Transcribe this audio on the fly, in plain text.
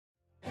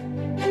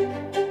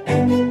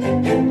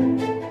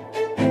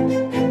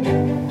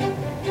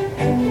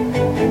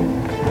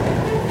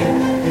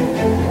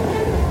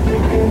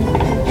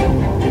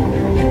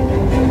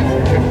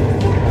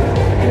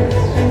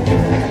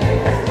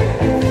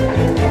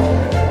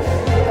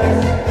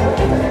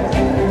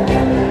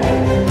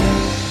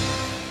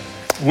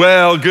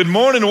Well, good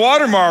morning,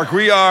 Watermark.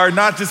 We are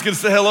not just going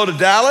to say hello to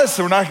Dallas,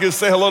 and we're not going to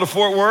say hello to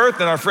Fort Worth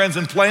and our friends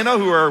in Plano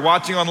who are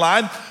watching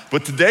online,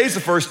 but today's the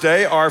first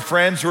day our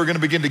friends who are going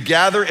to begin to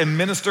gather and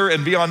minister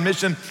and be on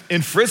mission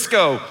in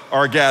Frisco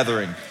are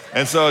gathering.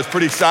 And so it's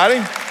pretty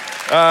exciting.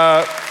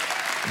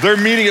 They're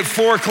meeting at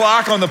 4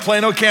 o'clock on the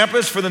Plano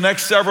campus for the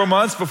next several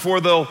months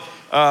before they'll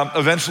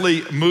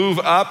eventually move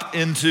up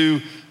into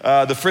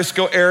the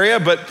Frisco area.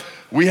 But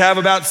we have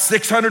about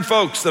 600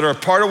 folks that are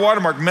part of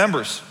Watermark,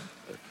 members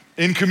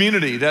in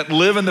community that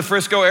live in the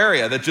Frisco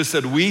area that just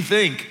said, we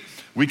think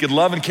we could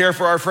love and care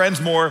for our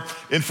friends more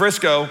in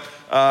Frisco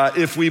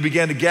if we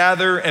began to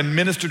gather and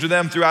minister to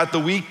them throughout the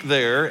week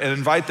there and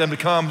invite them to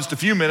come just a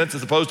few minutes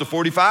as opposed to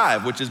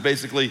 45, which is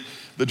basically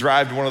the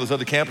drive to one of those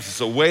other campuses.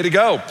 So way to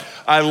go.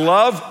 I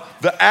love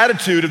the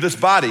attitude of this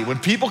body. When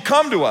people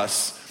come to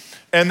us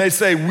and they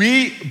say,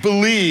 we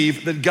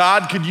believe that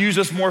God could use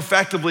us more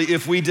effectively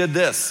if we did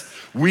this.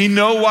 We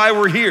know why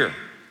we're here.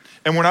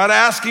 And we're not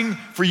asking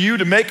for you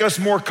to make us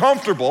more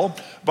comfortable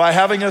by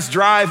having us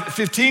drive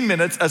 15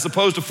 minutes as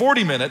opposed to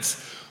 40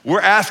 minutes.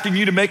 We're asking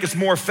you to make us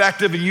more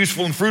effective and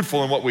useful and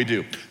fruitful in what we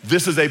do.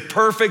 This is a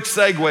perfect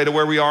segue to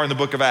where we are in the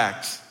book of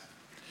Acts.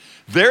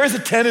 There is a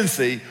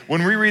tendency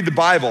when we read the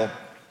Bible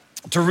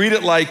to read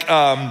it like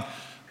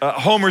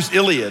Homer's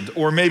Iliad,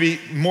 or maybe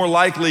more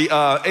likely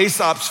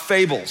Aesop's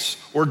Fables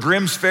or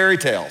Grimm's fairy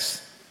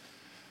tales.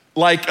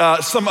 Like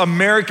some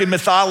American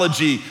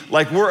mythology,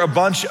 like we're a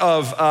bunch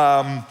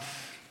of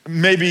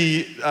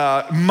maybe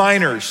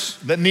miners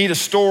that need a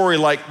story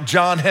like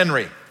John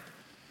Henry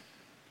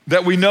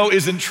that we know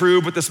isn't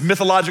true, but this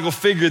mythological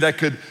figure that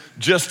could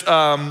just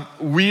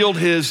wield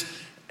his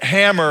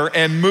hammer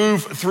and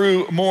move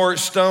through more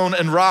stone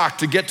and rock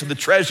to get to the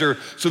treasure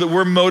so that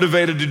we're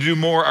motivated to do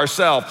more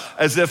ourselves,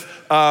 as if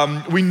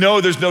we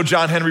know there's no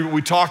John Henry, but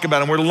we talk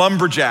about him. We're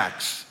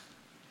lumberjacks,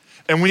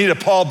 and we need a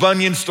Paul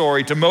Bunyan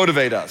story to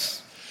motivate us.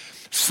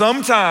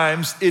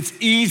 Sometimes it's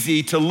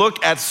easy to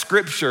look at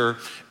scripture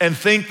and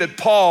think that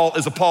Paul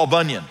is a Paul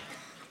Bunyan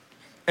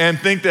and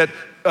think that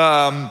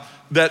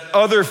that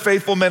other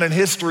faithful men in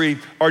history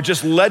are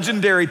just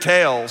legendary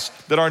tales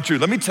that aren't true.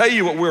 Let me tell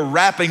you what we're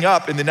wrapping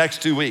up in the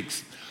next 2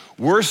 weeks.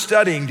 We're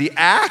studying the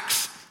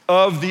Acts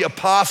of the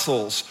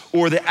Apostles,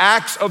 or the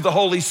Acts of the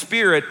Holy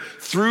Spirit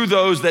through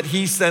those that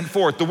he sent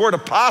forth. The word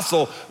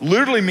apostle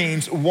literally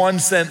means one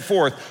sent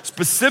forth,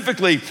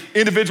 specifically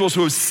individuals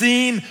who have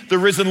seen the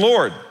risen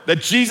Lord, that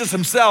Jesus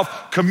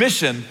himself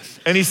commissioned.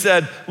 And he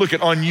said, look,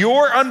 on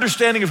your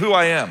understanding of who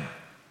I am,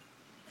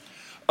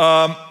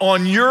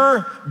 on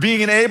your being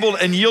enabled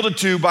and yielded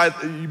to by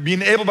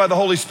the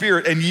Holy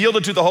Spirit and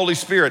yielded to the Holy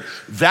Spirit,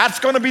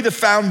 that's gonna be the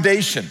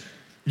foundation.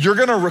 You're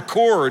gonna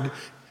record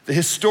the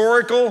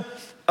historical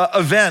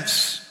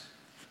events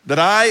that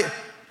I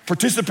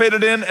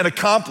participated in and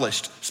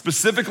accomplished,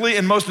 specifically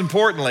and most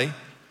importantly,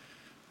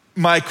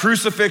 my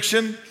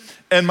crucifixion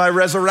and my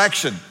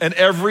resurrection and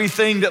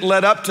everything that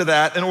led up to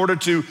that, in order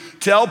to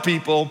tell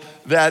people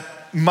that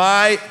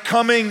my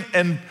coming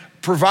and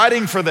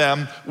providing for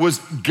them was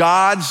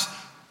God's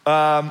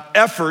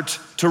effort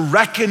to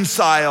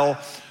reconcile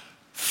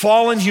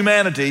fallen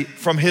humanity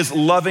from his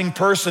loving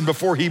person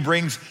before he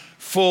brings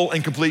full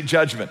and complete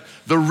judgment.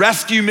 The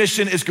rescue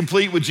mission is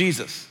complete with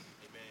Jesus.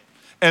 Amen.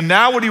 And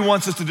now what he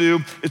wants us to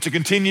do is to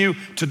continue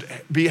to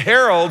be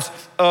heralds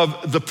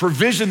of the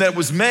provision that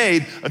was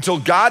made until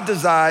God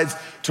decides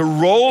to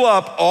roll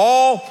up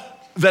all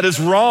that is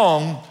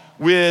wrong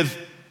with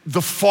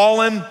the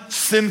fallen,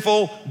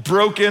 sinful,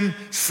 broken,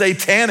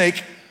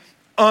 satanic,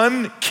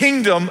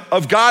 unkingdom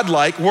of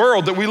God-like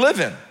world that we live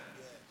in.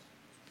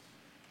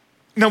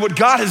 Now what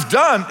God has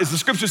done is, the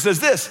scripture says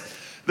this,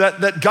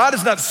 that God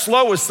is not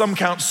slow as some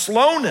count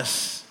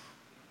slowness,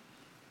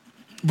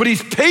 but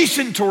he's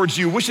patient towards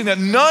you, wishing that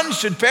none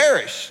should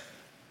perish,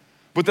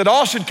 but that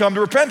all should come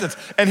to repentance.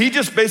 And he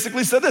just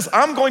basically said this,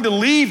 I'm going to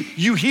leave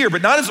you here,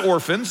 but not as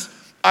orphans.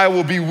 I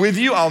will be with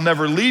you. I'll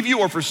never leave you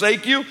or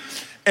forsake you.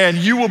 And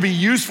you will be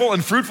useful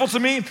and fruitful to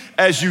me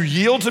as you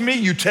yield to me.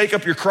 You take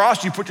up your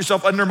cross, you put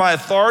yourself under my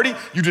authority,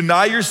 you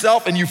deny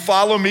yourself and you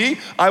follow me.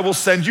 I will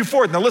send you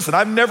forth. Now listen,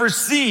 I've never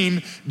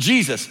seen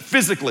Jesus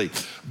physically,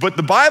 but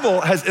the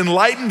Bible has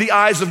enlightened the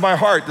eyes of my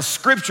heart. The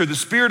scripture, the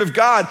Spirit of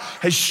God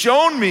has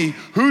shown me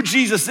who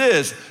Jesus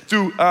is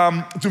through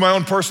my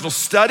own personal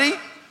study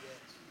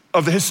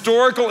of the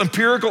historical,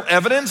 empirical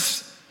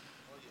evidence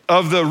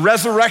of the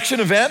resurrection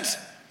event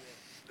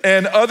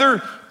and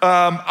other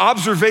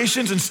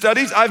observations and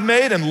studies I've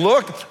made and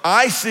looked.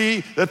 I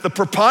see that the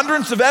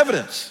preponderance of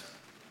evidence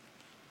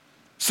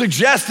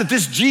suggests that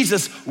this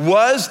Jesus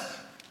was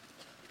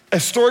a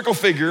historical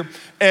figure,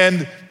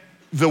 and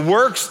the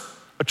works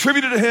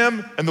attributed to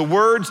him and the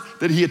words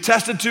that he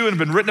attested to and have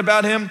been written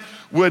about him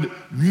would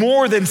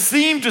more than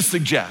seem to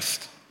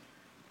suggest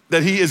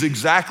that he is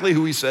exactly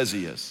who he says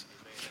he is.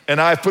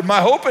 And I've put my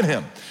hope in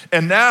him.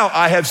 And now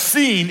I have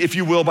seen, if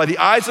you will, by the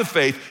eyes of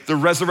faith, the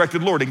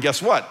resurrected Lord. And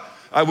guess what?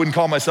 I wouldn't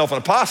call myself an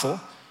apostle,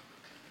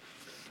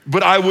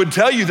 but I would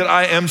tell you that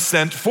I am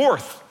sent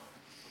forth.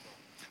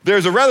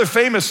 There's a rather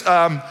famous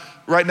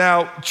right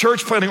now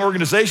church planting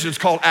organization. It's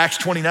called Acts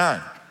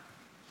 29.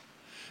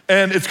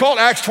 And it's called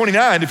Acts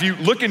 29. If you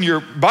look in your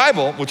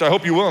Bible, which I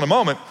hope you will in a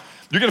moment,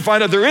 you're gonna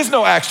find out there is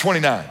no Acts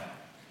 29.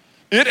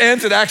 It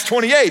ends at Acts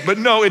 28, but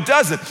no, it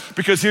doesn't.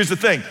 Because here's the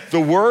thing, the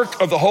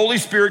work of the Holy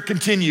Spirit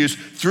continues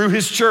through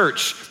his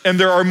church, and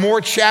there are more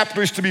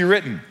chapters to be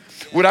written.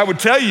 What I would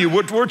tell you,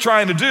 what we're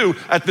trying to do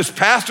at this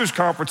pastor's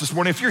conference this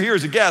morning, if you're here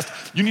as a guest,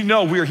 you need to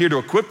know we are here to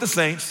equip the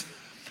saints,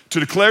 to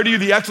declare to you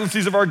the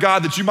excellencies of our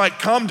God, that you might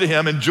come to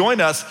him and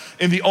join us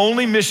in the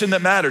only mission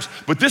that matters.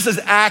 But this is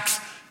Acts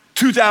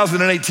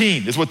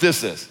 2018 is what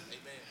this is.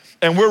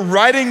 And we're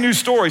writing new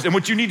stories. And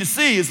what you need to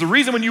see is the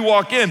reason when you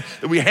walk in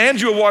that we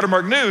hand you a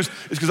Watermark News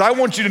is because I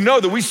want you to know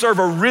that we serve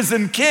a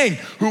risen king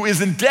who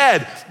isn't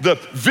dead. The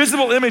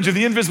visible image of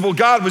the invisible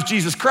God was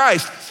Jesus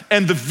Christ,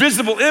 and the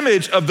visible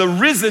image of the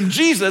risen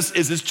Jesus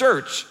is his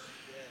church.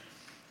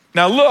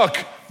 Now look,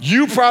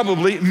 you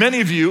probably, many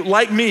of you,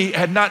 like me,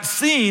 had not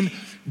seen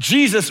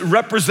Jesus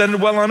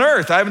represented well on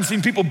earth. I haven't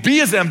seen people be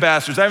his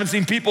ambassadors. I haven't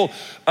seen people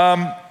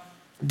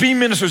be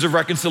ministers of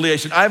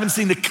reconciliation. I haven't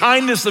seen the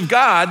kindness of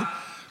God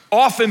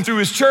often through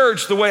his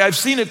church the way I've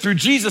seen it through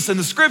Jesus in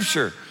the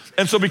scripture.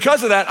 And so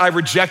because of that, I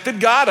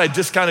rejected God, I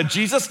discounted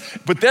Jesus,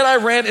 but then I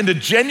ran into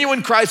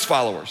genuine Christ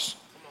followers,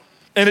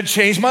 and it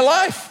changed my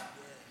life.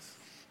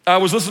 I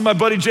was listening to my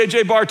buddy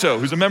JJ Bartow,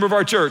 who's a member of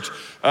our church.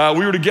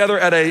 We were together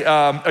at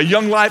a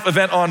Young Life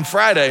event on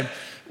Friday.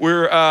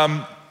 We're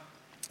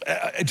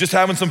just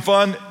having some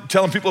fun,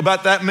 telling people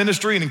about that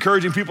ministry and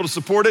encouraging people to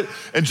support it.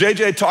 And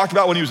JJ talked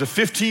about when he was a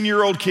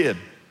 15-year-old kid,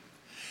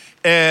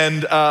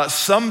 and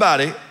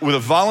somebody with a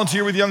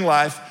volunteer with Young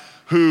Life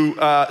who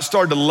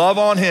started to love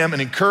on him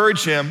and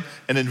encourage him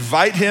and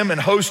invite him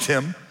and host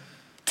him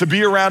to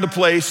be around a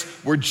place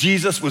where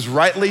Jesus was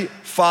rightly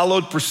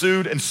followed,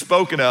 pursued, and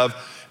spoken of.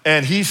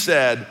 And he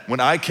said, when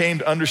I came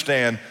to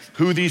understand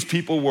who these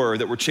people were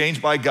that were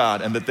changed by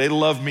God and that they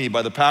loved me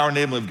by the power and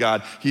name of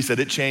God, he said,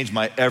 it changed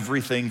my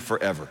everything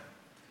forever.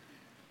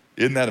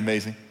 Isn't that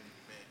amazing?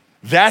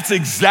 That's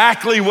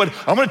exactly what,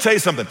 I'm gonna tell you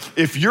something.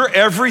 If your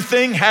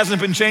everything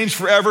hasn't been changed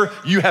forever,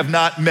 you have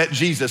not met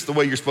Jesus the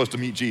way you're supposed to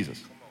meet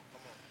Jesus.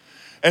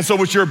 And so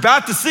what you're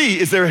about to see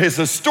is there is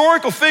a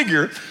historical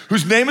figure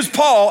whose name is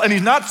Paul, and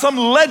he's not some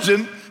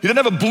legend. He doesn't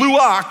have a blue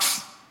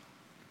ox.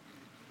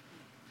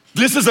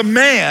 This is a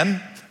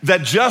man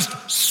that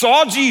just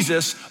saw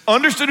Jesus,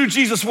 understood who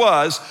Jesus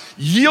was,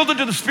 yielded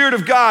to the Spirit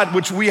of God,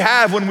 which we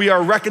have when we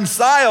are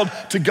reconciled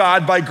to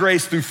God by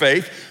grace through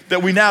faith,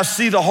 that we now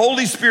see the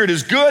Holy Spirit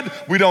is good.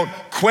 We don't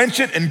quench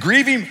it and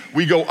grieve him.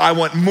 We go, I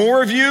want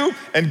more of you.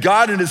 And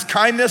God in his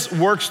kindness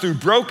works through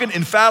broken,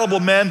 infallible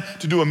men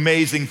to do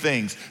amazing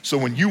things. So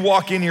when you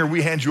walk in here,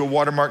 we hand you a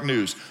Watermark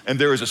News. And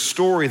there is a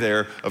story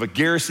there of a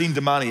Gerasene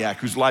demoniac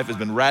whose life has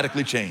been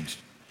radically changed.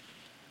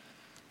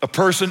 A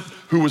person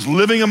who was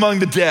living among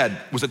the dead,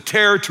 was a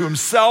terror to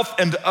himself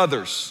and to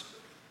others,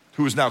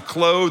 who is now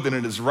clothed and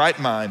in his right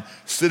mind,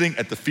 sitting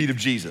at the feet of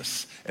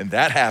Jesus. And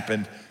that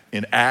happened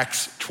in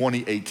Acts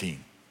 20:18.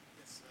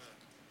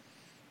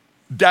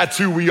 That's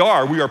who we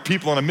are. We are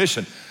people on a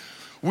mission.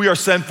 We are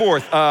sent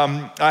forth.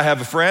 I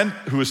have a friend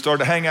who has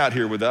started to hang out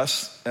here with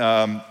us.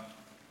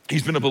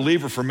 He's been a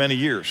believer for many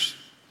years.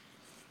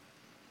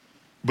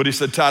 But he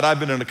said, Todd, I've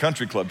been in a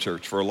country club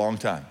church for a long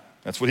time.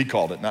 That's what he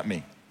called it, not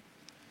me.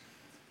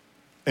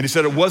 And he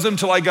said, it wasn't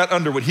until I got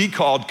under what he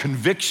called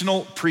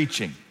convictional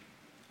preaching.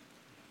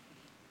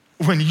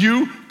 When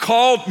you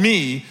called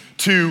me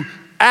to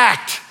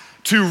act,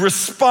 to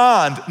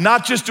respond,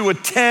 not just to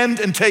attend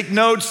and take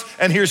notes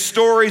and hear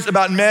stories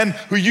about men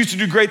who used to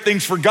do great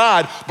things for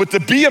God, but to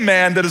be a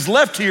man that is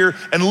left here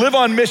and live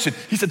on mission.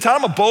 He said,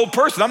 Todd, I'm a bold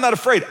person. I'm not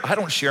afraid. I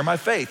don't share my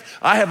faith.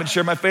 I haven't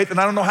shared my faith and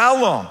I don't know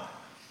how long.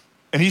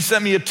 And he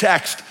sent me a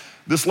text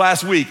this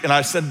last week, and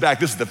I sent back,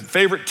 this is the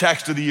favorite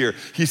text of the year.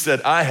 He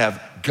said, I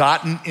have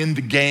gotten in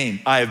the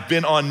game. I have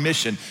been on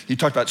mission. He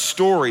talked about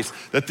stories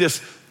that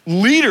this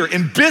leader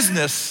in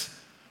business,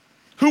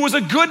 who was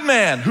a good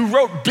man, who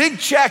wrote big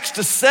checks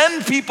to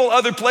send people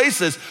other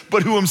places,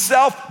 but who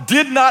himself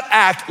did not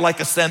act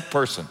like a sent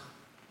person.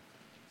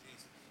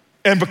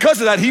 And because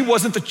of that, he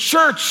wasn't the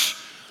church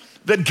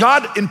that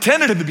God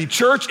intended him to be.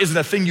 Church isn't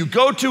a thing you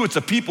go to, it's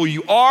a people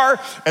you are,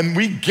 and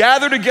we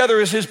gather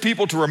together as his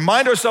people to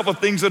remind ourselves of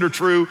things that are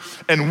true,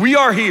 and we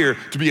are here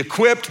to be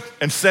equipped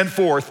and sent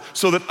forth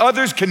so that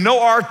others can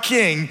know our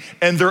King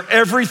and their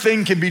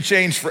everything can be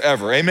changed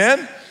forever,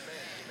 amen?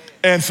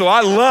 And so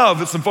I love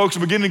that some folks are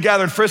beginning to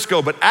gather in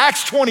Frisco, but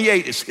Acts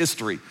 28 is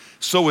history,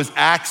 so is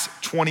Acts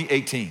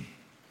 20:18.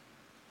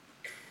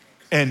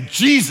 And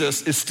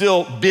Jesus is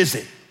still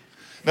busy.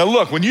 Now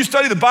look, when you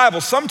study the Bible,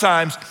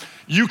 sometimes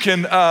you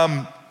can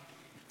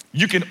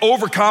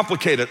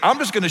overcomplicate it. I'm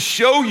just gonna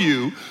show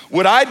you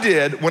what I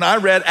did when I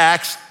read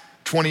Acts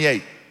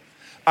 28.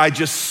 I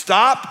just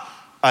stop,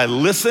 I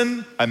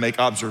listen, I make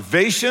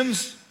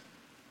observations,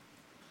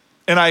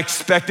 and I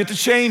expect it to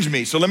change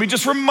me. So let me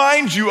just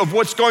remind you of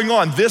what's going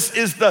on. This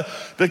is the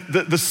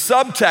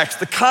subtext,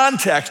 the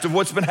context of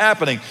what's been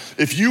happening.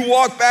 If you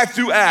walk back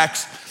through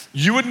Acts,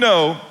 you would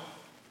know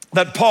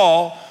that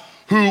Paul,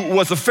 who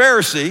was a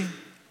Pharisee,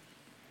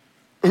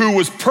 who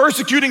was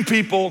persecuting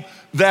people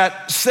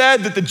that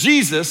said that the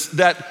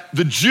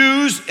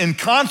Jews in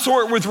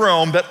consort with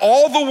Rome, that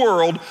all the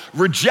world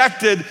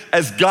rejected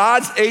as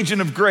God's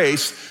agent of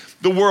grace.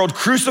 The world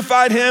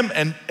crucified him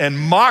and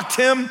mocked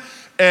him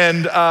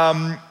and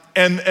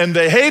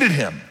they hated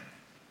him.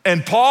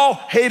 And Paul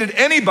hated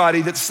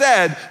anybody that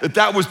said that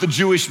that was the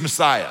Jewish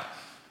Messiah,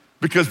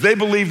 because they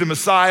believed the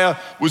Messiah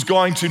was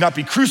going to not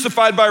be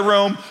crucified by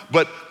Rome,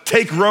 but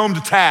take Rome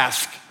to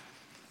task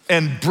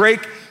and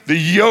break the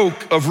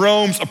yoke of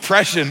Rome's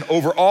oppression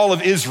over all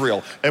of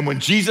Israel. And when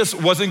Jesus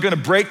wasn't gonna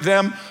break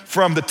them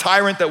from the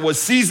tyrant that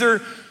was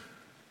Caesar,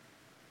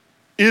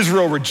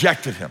 Israel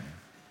rejected him.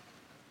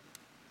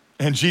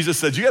 And Jesus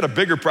said, you got a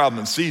bigger problem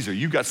than Caesar.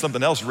 You've got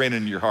something else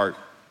reigning in your heart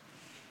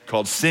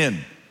called sin.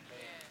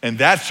 And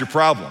that's your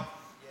problem.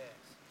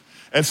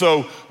 And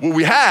so what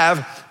we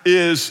have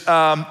is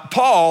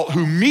Paul,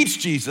 who meets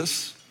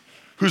Jesus,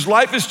 whose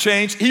life has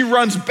changed. He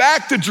runs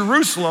back to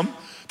Jerusalem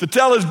to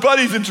tell his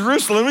buddies in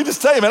Jerusalem. Let me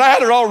just tell you, man, I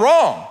had it all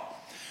wrong.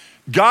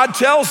 God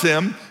tells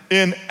him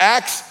in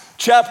Acts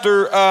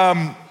chapter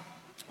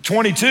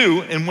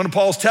 22, in one of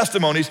Paul's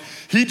testimonies,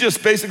 he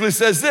just basically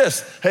says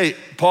this: hey,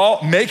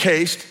 Paul, make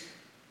haste,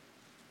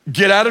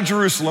 get out of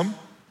Jerusalem,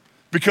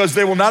 because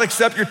they will not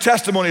accept your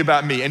testimony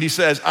about me. And he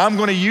says, I'm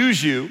gonna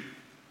use you.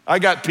 I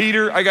got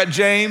Peter, I got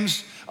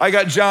James, I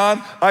got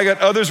John, I got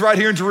others right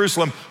here in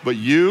Jerusalem. But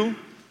you,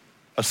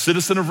 a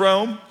citizen of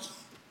Rome,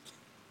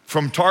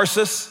 from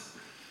Tarsus,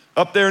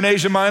 up there in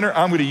Asia Minor,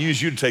 I'm gonna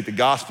use you to take the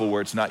gospel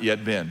where it's not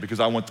yet been, because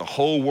I want the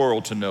whole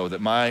world to know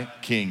that my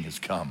king has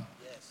come.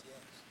 Yes.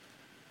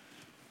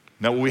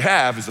 Now what we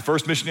have is the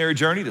first missionary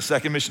journey, the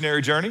second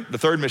missionary journey, the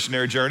third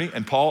missionary journey,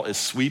 and Paul is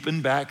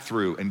sweeping back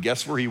through, and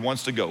guess where he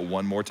wants to go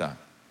one more time?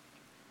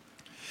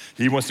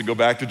 He wants to go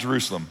back to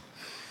Jerusalem,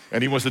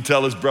 and he wants to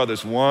tell his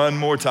brothers one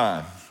more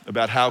time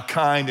about how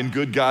kind and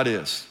good God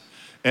is.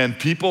 And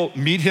people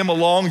meet him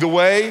along the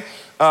way.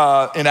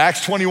 In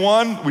Acts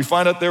 21, we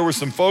find out there were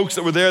some folks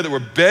that were there that were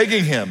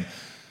begging him,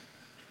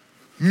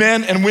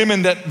 men and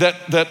women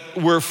that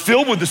were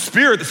filled with the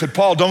Spirit, that said,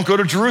 Paul, don't go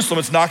to Jerusalem.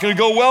 It's not gonna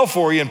go well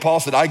for you. And Paul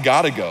said, I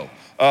gotta go.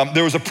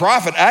 There was a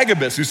prophet,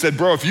 Agabus, who said,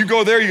 bro, if you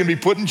go there, you're gonna be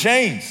put in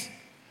chains.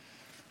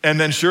 And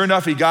then sure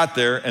enough, he got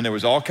there, and there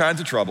was all kinds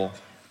of trouble.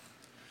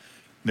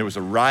 There was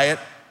a riot,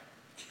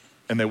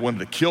 and they wanted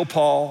to kill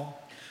Paul.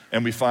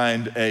 And we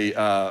find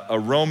a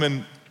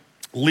Roman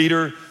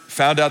leader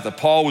found out that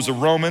Paul was a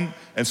Roman,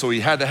 and so he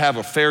had to have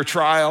a fair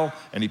trial,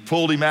 and he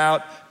pulled him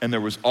out, and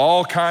there was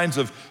all kinds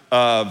of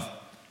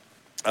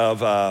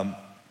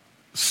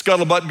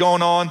scuttlebutt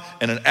going on.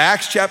 And in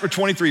Acts chapter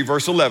 23,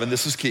 verse 11,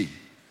 this is key.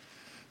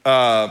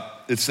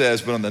 It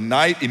says, but on the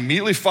night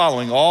immediately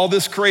following all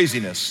this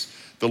craziness,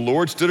 the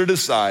Lord stood at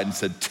his side and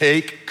said,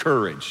 take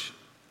courage,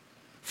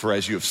 for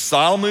as you have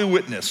solemnly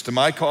witnessed to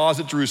my cause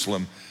at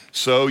Jerusalem,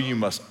 so you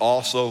must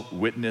also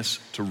witness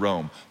to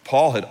Rome.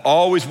 Paul had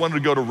always wanted to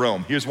go to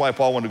Rome. Here's why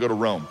Paul wanted to go to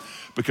Rome.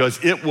 Because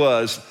it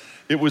was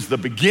the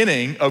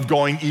beginning of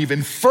going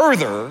even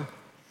further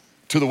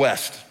to the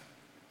west.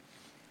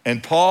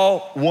 And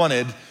Paul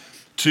wanted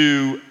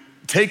to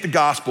take the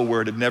gospel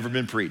where it had never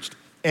been preached.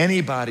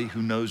 Anybody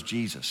who knows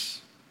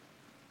Jesus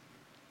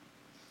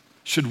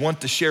should want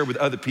to share with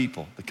other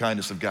people the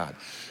kindness of God.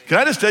 Can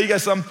I just tell you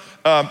guys something?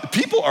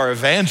 People are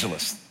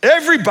evangelists.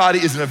 Everybody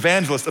is an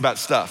evangelist about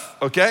stuff,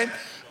 okay?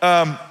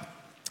 I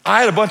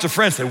had a bunch of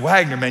friends say,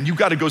 Wagner, man, you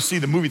gotta go see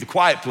the movie The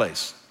Quiet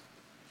Place.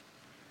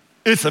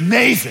 It's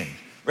amazing,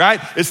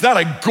 right? It's not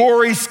a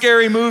gory,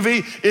 scary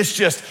movie. It's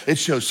just, it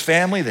shows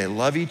family, they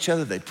love each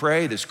other, they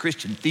pray, there's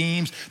Christian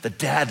themes. The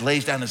dad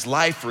lays down his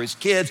life for his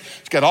kids.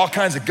 It's got all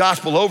kinds of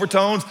gospel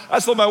overtones. I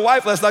told my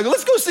wife last night, I go,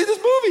 let's go see this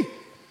movie.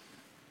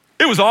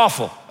 It was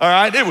awful, all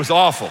right? It was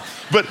awful.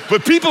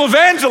 But people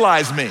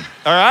evangelized me,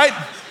 all right?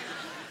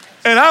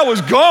 And I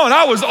was gone,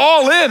 I was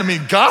all in. I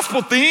mean,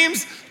 gospel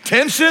themes,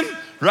 tension,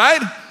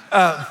 right?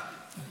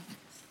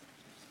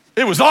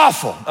 It was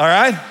awful, all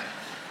right?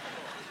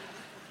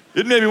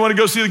 It made me want to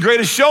go see The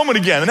Greatest Showman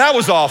again, and that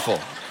was awful.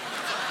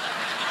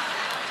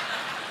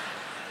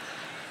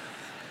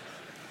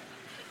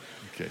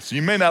 Okay, so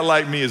you may not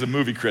like me as a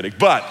movie critic,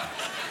 but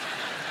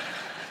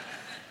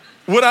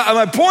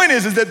my point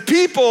is that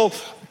people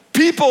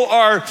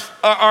are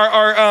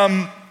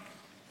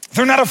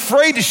they're not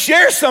afraid to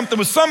share something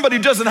with somebody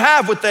who doesn't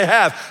have what they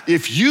have.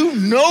 If you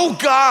know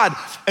God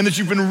and that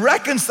you've been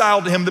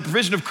reconciled to him, the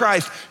provision of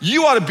Christ,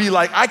 you ought to be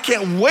like, I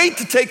can't wait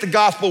to take the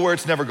gospel where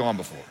it's never gone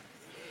before.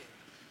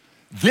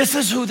 This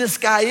is who this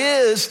guy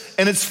is,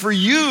 and it's for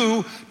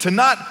you to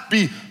not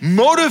be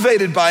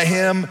motivated by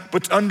him,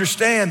 but to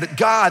understand that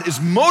God is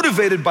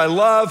motivated by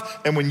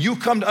love, and when you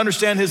come to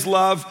understand his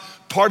love,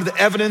 part of the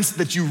evidence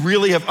that you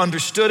really have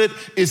understood it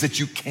is that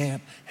you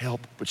can't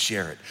help but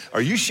share it.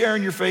 Are you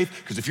sharing your faith?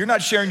 Because if you're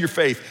not sharing your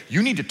faith,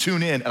 you need to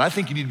tune in, and I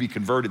think you need to be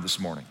converted this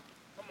morning.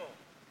 Come on.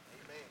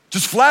 Amen.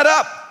 Just flat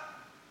up.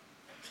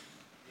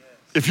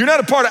 Yes. If you're not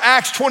a part of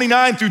Acts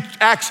 29 through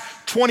Acts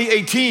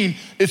 20:18,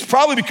 it's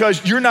probably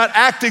because you're not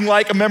acting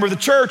like a member of the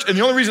church. And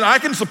the only reason I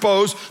can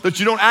suppose that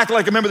you don't act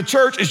like a member of the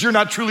church is you're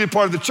not truly a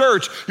part of the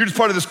church. You're just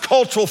part of this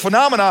cultural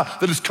phenomena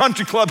that is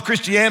country club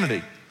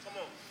Christianity.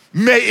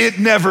 May it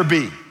never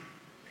be.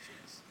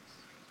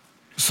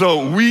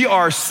 So we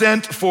are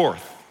sent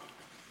forth.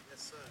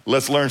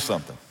 Let's learn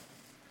something.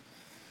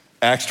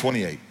 Acts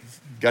 28.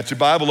 Got your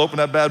Bible? Open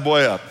that bad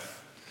boy up.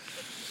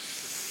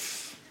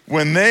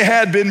 When they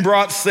had been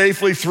brought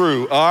safely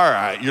through, all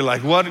right, you're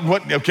like,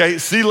 what, okay,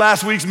 see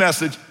last week's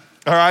message,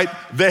 all right?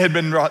 They had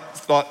been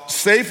brought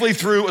safely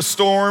through a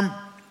storm.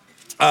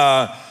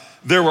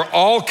 There were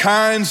all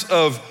kinds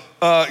of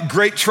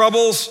great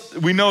troubles.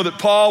 We know that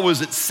Paul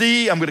was at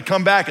sea. I'm gonna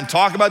come back and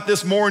talk about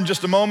this more in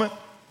just a moment,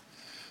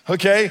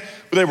 okay?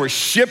 They were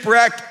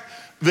shipwrecked.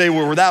 They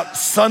were without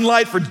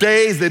sunlight for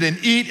days. They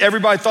didn't eat.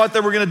 Everybody thought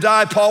they were gonna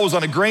die. Paul was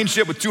on a grain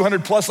ship with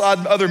 200 plus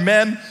odd other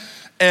men.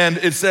 And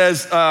it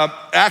says,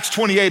 Acts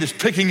 28 is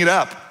picking it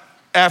up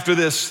after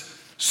this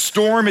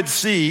storm at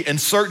sea and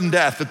certain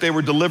death that they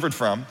were delivered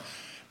from.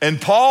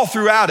 And Paul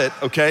throughout it,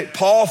 okay,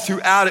 Paul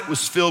throughout it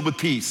was filled with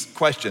peace.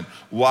 Question,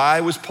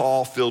 why was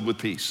Paul filled with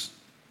peace?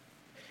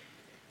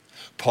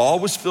 Paul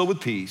was filled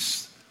with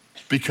peace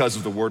because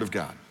of the word of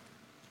God.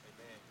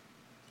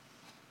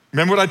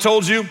 Remember what I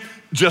told you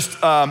just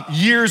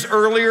years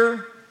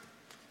earlier,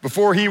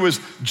 before he was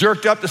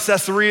jerked up to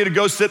Caesarea to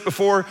go sit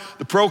before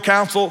the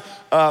proconsul,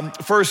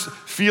 first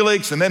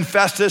Felix and then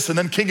Festus and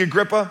then King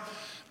Agrippa,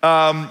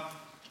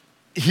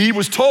 he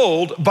was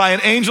told by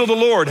an angel of the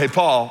Lord, hey,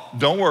 Paul,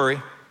 don't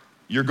worry,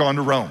 you're going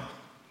to Rome.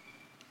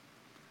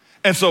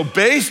 And so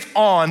based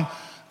on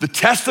the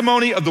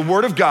testimony of the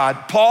word of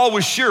God, Paul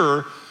was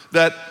sure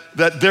that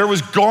there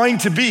was going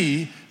to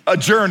be a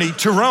journey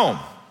to Rome.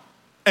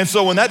 And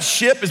so when that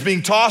ship is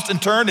being tossed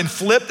and turned and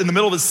flipped in the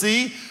middle of the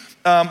sea,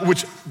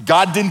 which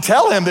God didn't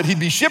tell him that he'd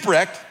be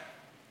shipwrecked.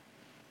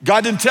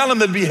 God didn't tell him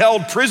that he'd be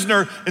held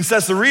prisoner in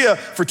Caesarea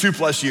for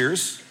 2+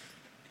 years.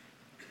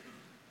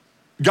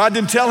 God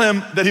didn't tell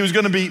him that he was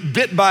gonna be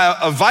bit by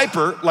a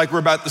viper like we're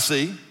about to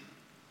see.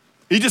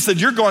 He just said,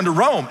 you're going to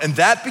Rome. And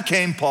that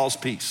became Paul's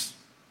peace.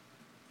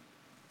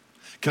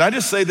 Can I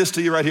just say this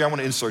to you right here? I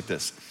wanna insert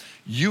this.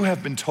 You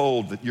have been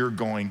told that you're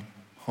going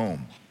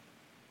home.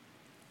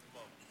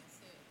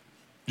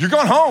 You're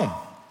going home.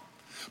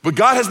 But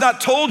God has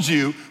not told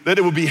you that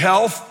it will be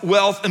health,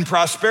 wealth, and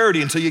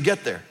prosperity until you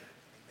get there.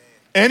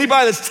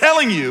 Anybody that's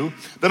telling you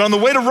that on the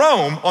way to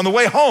Rome, on the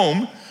way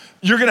home,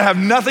 you're gonna have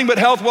nothing but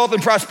health, wealth,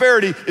 and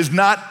prosperity is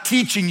not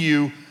teaching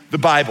you the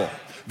Bible.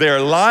 They are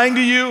lying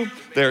to you,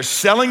 they're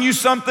selling you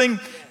something,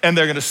 and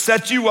they're gonna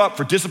set you up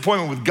for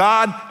disappointment with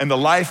God and the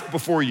life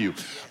before you.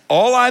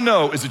 All I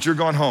know is that you're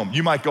going home.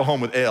 You might go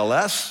home with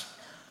ALS.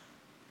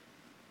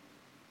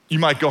 You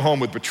might go home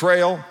with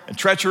betrayal and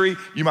treachery.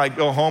 You might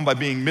go home by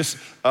being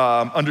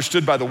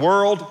misunderstood by the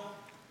world,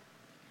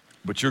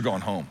 but you're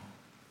going home.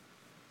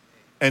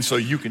 And so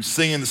you can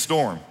sing in the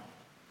storm.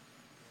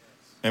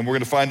 And we're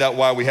gonna find out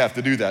why we have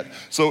to do that.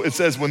 So it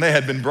says when they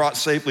had been brought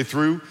safely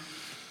through,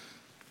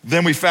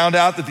 then we found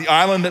out that the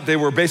island that they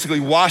were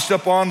basically washed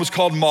up on was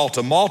called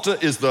Malta. Malta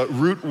is the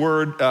root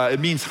word, it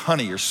means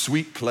honey or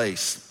sweet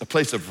place, a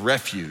place of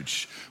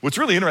refuge. What's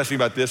really interesting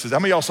about this is how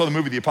many of y'all saw the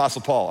movie The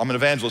Apostle Paul? I'm an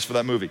evangelist for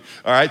that movie,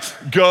 all right?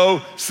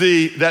 Go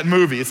see that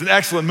movie. It's an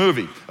excellent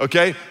movie,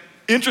 okay?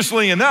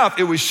 Interestingly enough,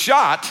 it was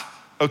shot,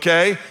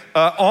 okay,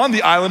 on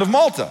the island of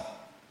Malta.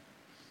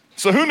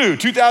 So who knew?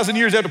 2,000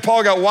 years after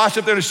Paul got washed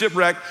up there in a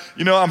shipwreck,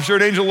 you know, I'm sure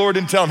an angel of the Lord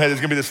didn't tell him, hey, there's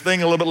gonna be this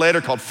thing a little bit later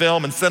called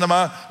film and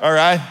cinema, all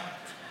right?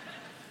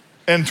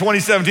 In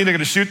 2017, they're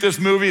gonna shoot this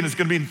movie and it's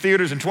gonna be in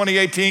theaters in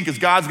 2018 because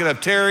God's gonna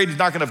have tarried, he's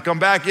not gonna have come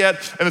back yet,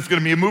 and it's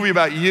gonna be a movie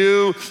about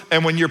you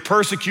and when you're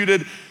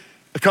persecuted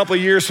a couple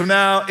of years from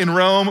now in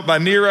Rome by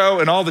Nero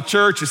and all the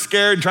church is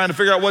scared and trying to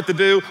figure out what to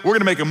do, we're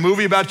gonna make a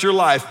movie about your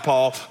life,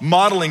 Paul,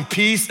 modeling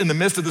peace in the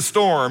midst of the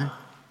storm,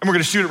 and we're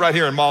gonna shoot it right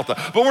here in Malta.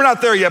 But we're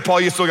not there yet, Paul,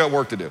 you still got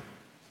work to do.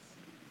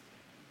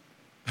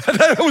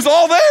 It was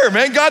all there,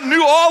 man. God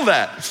knew all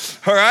that,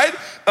 all right?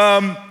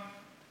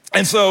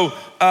 And so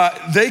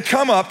they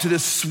come up to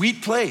this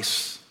sweet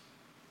place.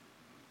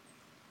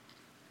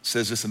 It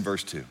says this in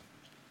verse 2.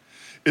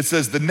 It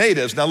says the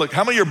natives, now look,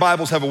 how many of your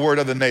Bibles have a word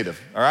other than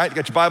native? All right, you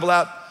got your Bible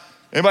out?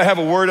 Anybody have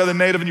a word other than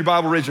native in your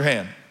Bible? Raise your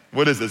hand.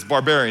 What is this?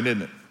 Barbarian,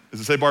 isn't it?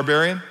 Does it say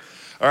barbarian?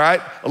 All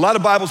right, a lot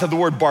of Bibles have the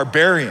word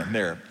barbarian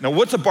there. Now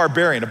what's a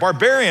barbarian? A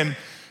barbarian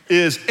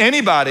is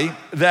anybody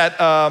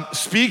that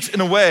speaks in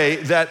a way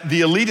that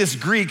the elitist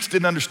Greeks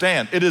didn't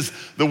understand. It is,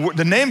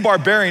 the name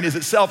barbarian is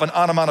itself an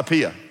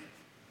onomatopoeia.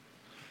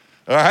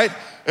 All right?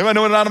 Anybody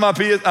know what an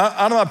onomatopoeia is?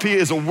 Onomatopoeia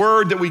is a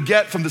word that we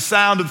get from the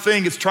sound of the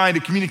thing it's trying to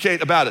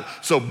communicate about it.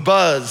 So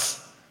buzz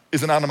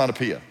is an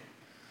onomatopoeia.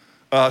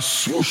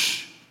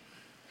 Swoosh,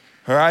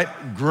 all right?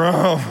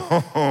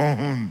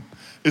 Groan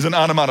is an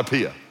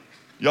onomatopoeia.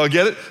 Y'all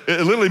get it?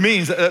 It literally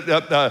means,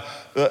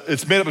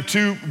 it's made up of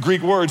two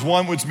Greek words,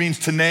 one which means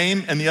to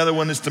name and the other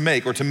one is to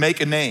make, or to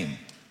make a name.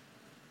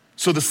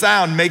 So the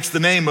sound makes the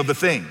name of the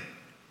thing.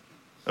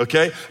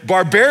 okay?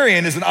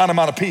 Barbarian is an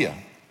onomatopoeia.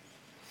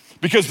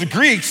 Because the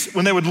Greeks,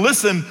 when they would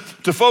listen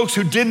to folks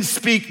who didn't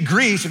speak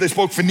Greece, if they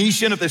spoke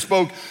Phoenician, if they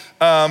spoke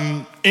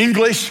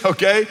English,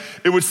 okay,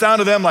 it would sound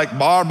to them like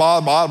bar,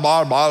 bar, bar,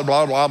 bar, bar,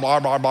 bar, bar, bar,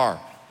 bar, bar.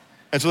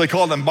 And so they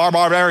called them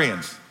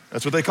barbarians.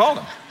 That's what they called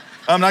them.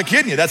 I'm not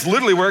kidding you. That's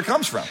literally where it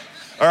comes from.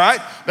 All right?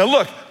 Now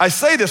look, I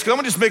say this because I'm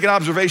gonna just make an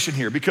observation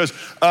here because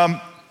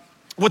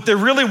what they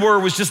really were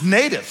was just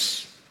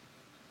natives.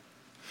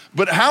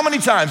 But how many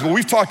times, well,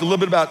 we've talked a little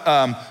bit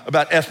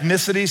about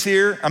ethnicities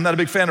here. I'm not a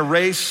big fan of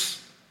race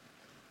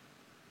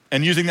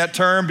and using that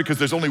term because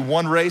there's only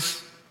one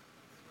race.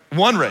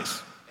 One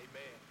race.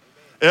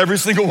 Every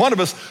single one of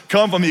us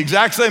come from the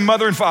exact same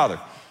mother and father.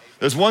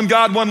 There's one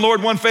God, one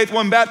Lord, one faith,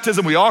 one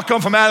baptism. We all come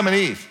from Adam and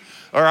Eve,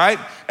 all right?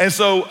 And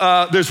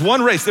so there's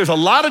one race. There's a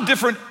lot of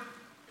different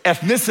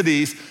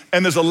ethnicities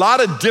and there's a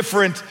lot of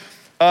different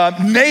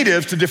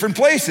natives to different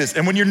places.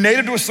 And when you're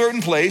native to a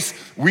certain place,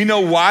 we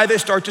know why they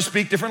start to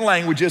speak different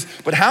languages.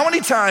 But how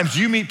many times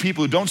do you meet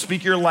people who don't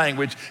speak your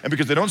language, and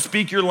because they don't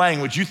speak your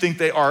language, you think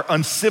they are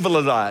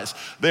uncivilized,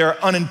 they are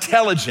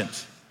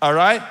unintelligent, all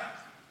right?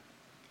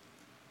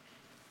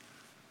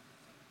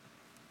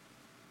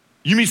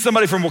 You meet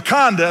somebody from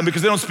Wakanda, and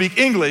because they don't speak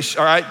English,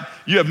 all right,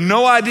 you have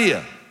no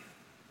idea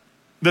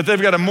that they've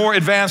got a more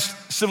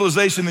advanced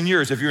civilization than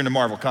yours if you're into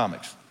Marvel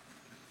Comics,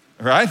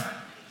 right?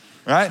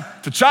 Right?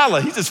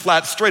 T'Challa, he's just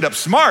flat, straight up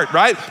smart,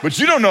 right? But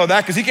you don't know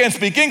that because he can't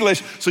speak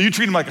English, so you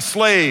treat him like a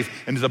slave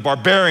and he's a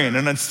barbarian,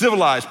 an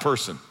uncivilized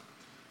person.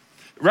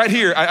 Right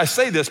here, I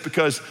say this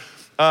because,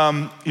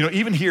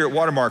 even here at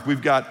Watermark,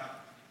 we've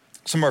got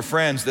some of our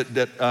friends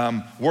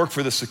that work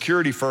for the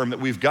security firm that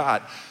we've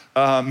got.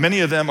 Many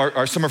of them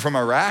some are from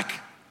Iraq,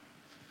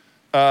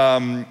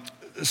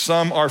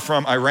 some are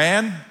from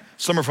Iran,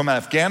 some are from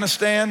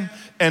Afghanistan,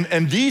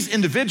 and these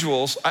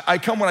individuals, I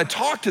come when I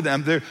talk to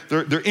them,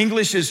 their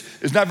English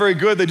is not very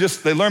good.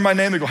 They learn my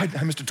name. They go, hi,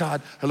 Mr.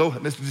 Todd. Hello,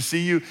 nice to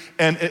see you.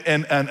 And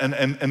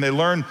they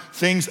learn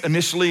things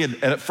initially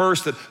and at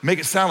first that make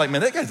it sound like,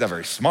 man, that guy's not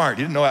very smart.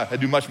 He didn't know how to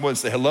do much more than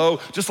say hello.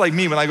 Just like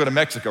me when I go to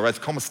Mexico, right? It's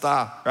como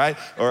esta, right?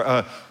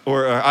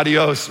 Or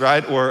adios,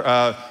 right?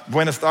 Or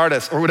buenas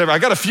tardes, or whatever. I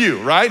got a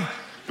few, right?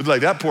 But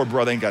like that poor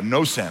brother ain't got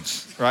no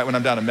sense, right? When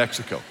I'm down in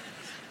Mexico.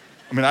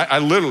 I mean, I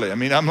literally,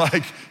 I'm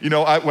like, if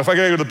I gotta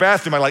go to the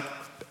bathroom, I like,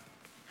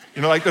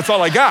 that's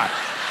all I got,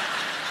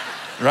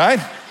 right?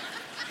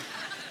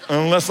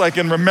 Unless I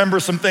can remember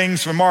some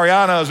things from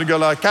Mariano's and go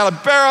like,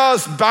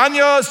 calaberos,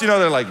 baños,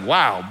 they're like,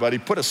 wow, buddy,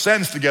 put a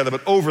sentence together,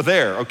 but over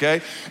there,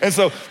 okay? And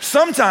so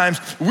sometimes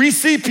we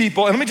see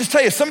people, and let me just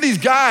tell you, some of these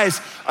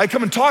guys, I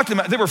come and talk to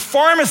them, they were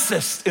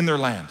pharmacists in their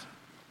land.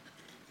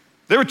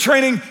 They were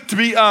training to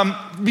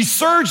be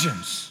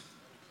surgeons.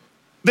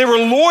 They were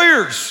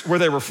lawyers where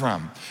they were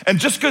from. And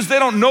just because they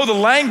don't know the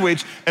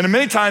language, and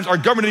many times our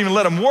government didn't even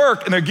let them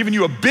work, and they're giving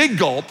you a big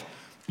gulp,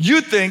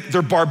 you think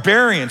they're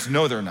barbarians.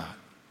 No, they're not.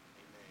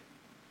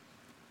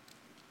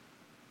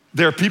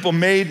 They're people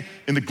made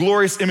in the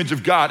glorious image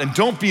of God. And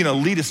don't be an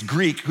elitist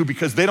Greek who,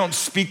 because they don't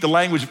speak the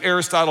language of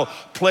Aristotle,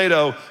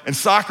 Plato, and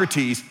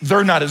Socrates,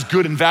 they're not as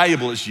good and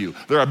valuable as you.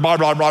 They're a bar,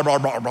 bar, bar, bar,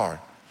 bar, bar.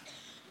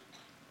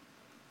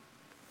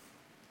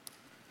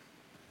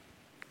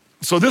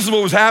 So this is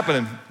what was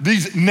happening.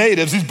 These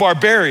natives, these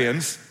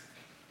barbarians,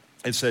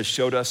 it says,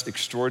 showed us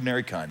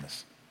extraordinary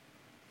kindness.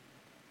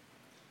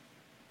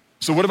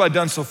 So what have I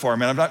done so far,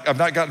 man? I've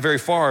not gotten very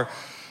far.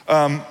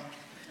 And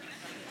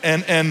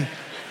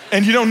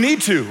you don't need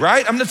to,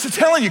 right? I'm just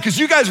telling you, because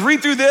you guys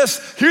read through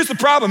this. Here's the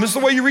problem. This is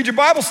the way you read your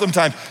Bible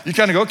sometimes. You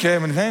kind of go,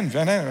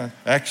 okay,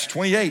 Acts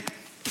 28.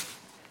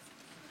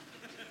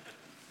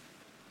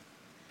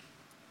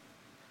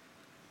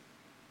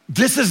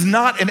 This is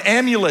not an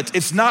amulet.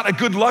 It's not a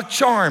good luck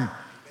charm.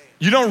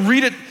 You don't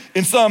read it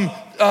in some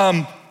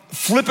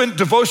flippant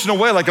devotional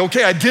way like,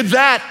 okay, I did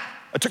that.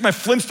 I took my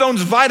Flintstones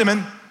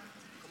vitamin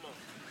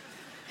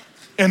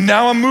and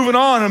now I'm moving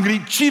on. I'm gonna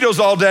eat Cheetos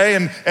all day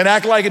and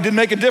act like it didn't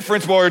make a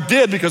difference. Well, it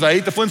did because I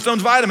ate the Flintstones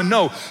vitamin.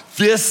 No,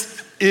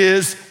 this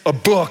is a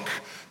book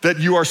that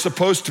you are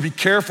supposed to be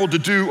careful to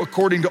do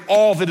according to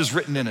all that is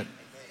written in it.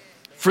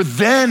 For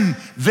then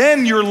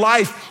your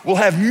life will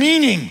have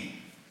meaning.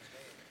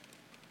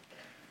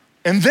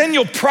 And then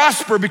you'll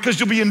prosper because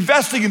you'll be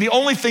investing in the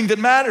only thing that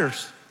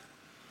matters.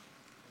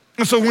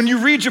 And so when you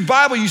read your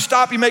Bible, you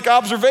stop, you make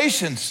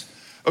observations.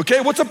 Okay,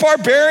 what's a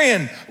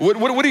barbarian?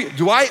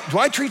 Do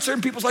I treat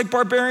certain people like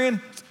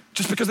barbarian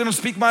just because they don't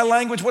speak my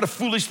language? What a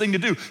foolish thing to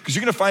do, because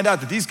you're gonna find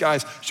out that these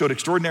guys showed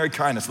extraordinary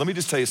kindness. Let me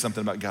just tell you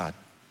something about God.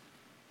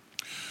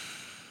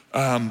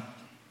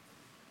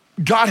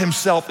 God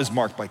himself is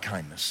marked by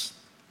kindness.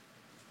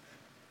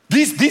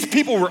 These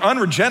people were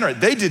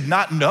unregenerate. They did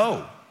not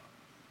know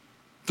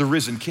the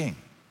risen king.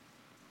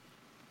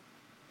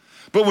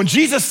 But when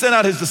Jesus sent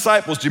out his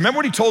disciples, do you remember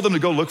what he told them to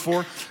go look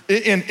for?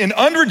 In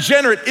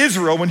unregenerate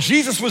Israel, when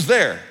Jesus was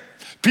there,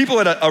 people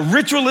had a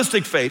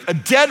ritualistic faith, a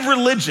dead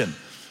religion,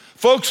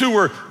 folks who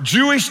were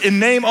Jewish in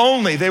name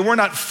only. They were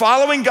not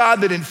following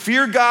God, they didn't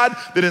fear God,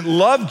 they didn't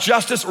love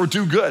justice or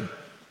do good.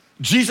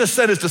 Jesus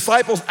sent his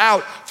disciples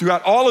out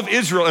throughout all of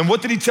Israel, and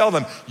what did he tell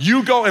them?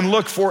 You go and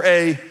look for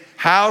a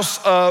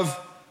house of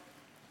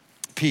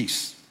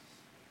peace.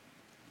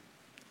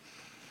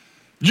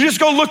 You just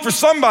go look for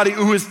somebody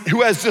who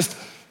has just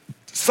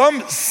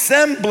some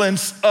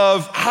semblance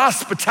of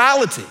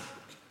hospitality,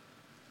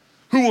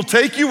 who will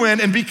take you in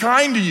and be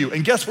kind to you.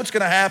 And guess what's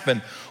gonna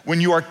happen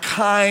when you are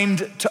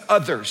kind to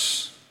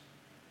others?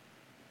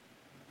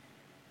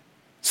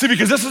 See,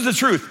 because this is the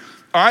truth.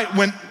 All right,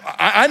 when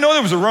I know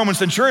there was a Roman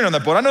centurion on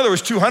that boat. I know there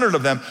was 200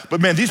 of them,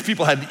 but man, these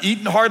people hadn't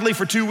eaten hardly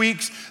for 2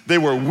 weeks. They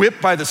were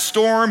whipped by the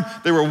storm.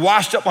 They were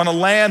washed up on a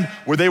land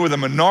where they were the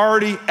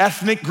minority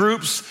ethnic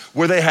groups,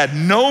 where they had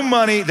no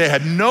money, they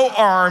had no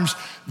arms.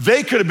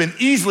 They could have been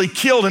easily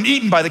killed and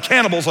eaten by the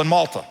cannibals on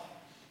Malta.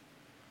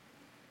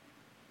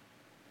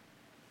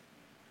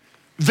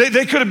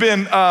 They could have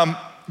been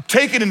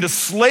taken into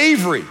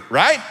slavery,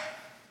 right?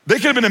 They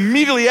could have been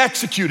immediately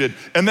executed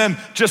and then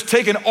just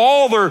taken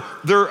all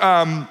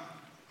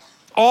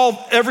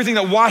everything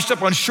that washed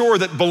up on shore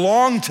that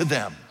belonged to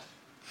them.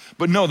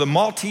 But no, the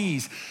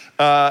Maltese,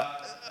 the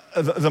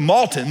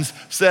Maltans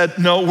said,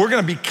 no, we're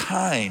gonna be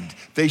kind.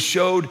 They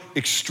showed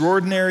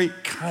extraordinary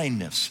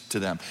kindness to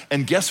them.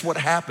 And guess what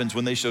happens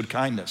when they showed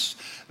kindness?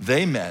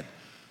 They met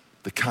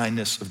the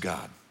kindness of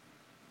God.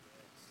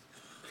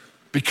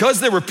 Because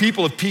they were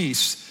people of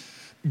peace,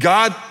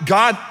 God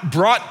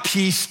brought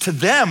peace to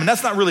them. And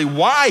that's not really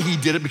why he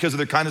did it, because of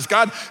their kindness.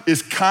 God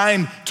is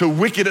kind to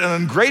wicked and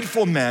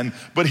ungrateful men.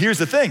 But here's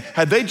the thing,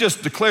 had they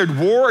just declared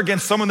war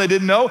against someone they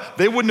didn't know,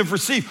 they wouldn't have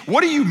received.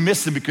 What are you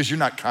missing because you're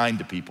not kind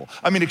to people?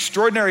 I mean,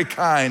 extraordinary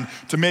kind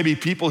to maybe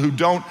people who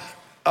don't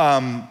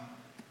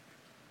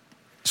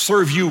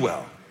serve you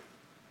well.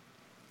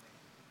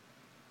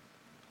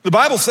 The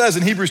Bible says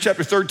in Hebrews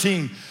chapter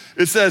 13,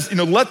 it says,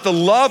 let the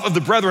love of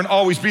the brethren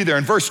always be there.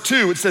 In verse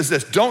 2, it says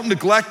this, don't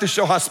neglect to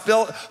show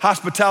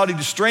hospitality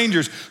to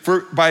strangers,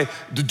 for by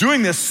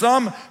doing this,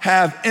 some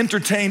have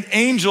entertained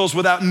angels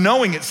without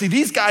knowing it. See,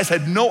 these guys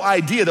had no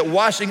idea that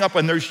washing up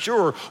on their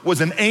shore was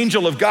an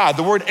angel of God.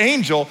 The word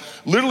angel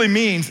literally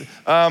means,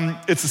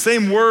 it's the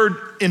same word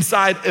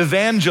inside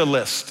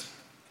evangelist,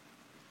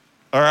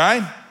 all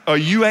right? A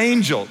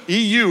euangel,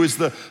 EU is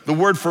the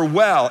word for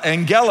well.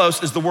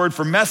 Angelos is the word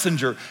for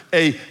messenger.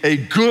 A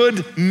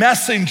good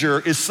messenger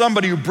is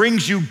somebody who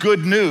brings you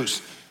good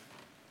news.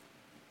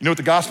 You know what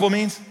the gospel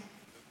means?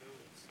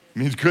 It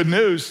means good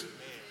news.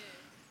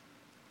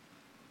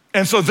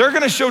 And so they're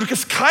gonna show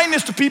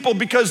kindness to people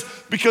because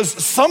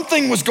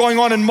something was going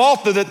on in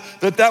Malta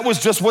that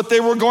was just what they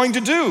were going to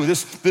do.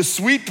 This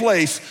sweet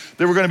place,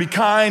 they were gonna be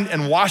kind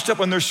and washed up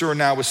on their shore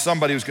now with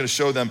somebody who's gonna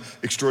show them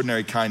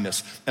extraordinary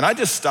kindness. And I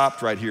just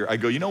stopped right here. I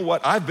go, you know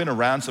what? I've been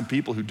around some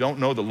people who don't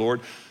know the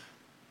Lord.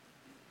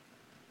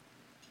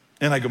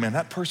 And I go, man,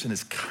 that person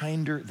is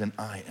kinder than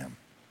I am.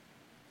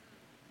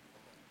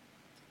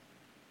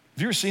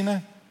 Have you ever seen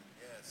that?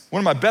 Yes. One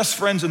of my best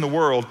friends in the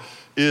world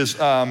is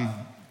a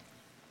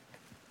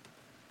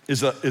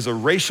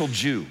racial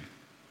Jew.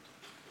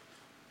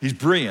 He's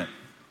brilliant.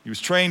 He was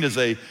trained as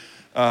a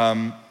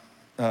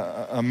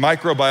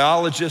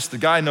microbiologist. The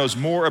guy knows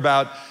more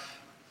about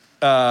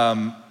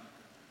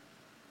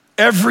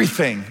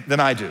everything than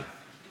I do.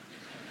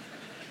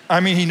 I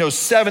mean, he knows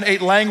 7,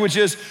 8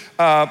 languages.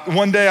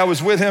 One day I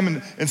was with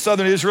him in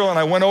southern Israel, and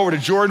I went over to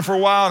Jordan for a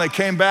while, and I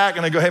came back,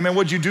 and I go, hey man,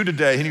 what'd you do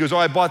today? And he goes, oh,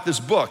 I bought this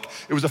book.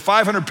 It was a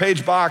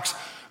 500-page box,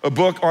 a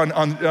book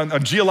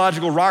on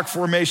geological rock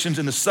formations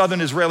in the southern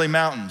Israeli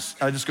mountains.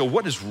 And I just go,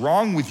 what is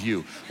wrong with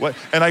you? What?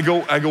 And I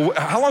go,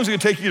 how long is it gonna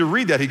take you to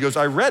read that? He goes,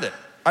 I read it.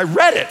 I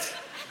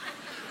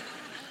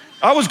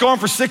was gone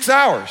for 6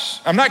 hours.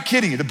 I'm not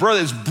kidding you. The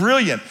brother is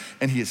brilliant,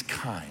 and he is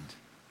kind.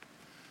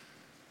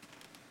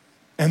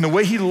 And the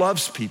way he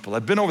loves people,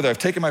 I've been over there, I've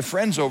taken my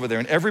friends over there,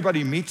 and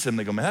everybody meets him,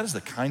 they go, man, that is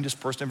the kindest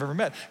person I've ever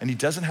met. And he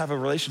doesn't have a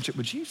relationship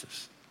with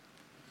Jesus.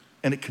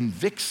 And it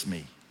convicts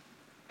me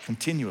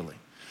continually.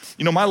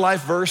 My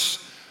life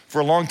verse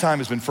for a long time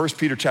has been 1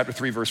 Peter chapter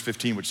 3, verse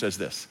 15, which says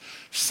this,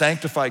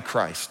 sanctify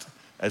Christ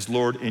as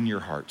Lord in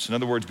your hearts. In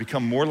other words,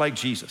 become more like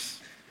Jesus,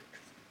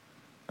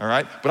 all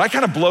right? But I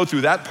kind of blow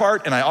through that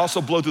part, and I also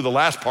blow through the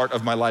last part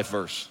of my life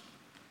verse.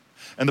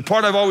 And the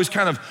part I've always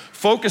kind of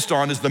focused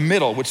on is the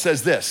middle, which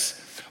says this,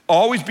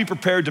 always be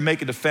prepared to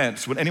make a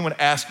defense when anyone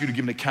asks you to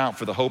give an account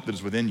for the hope that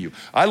is within you.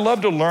 I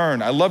love to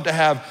learn. I love to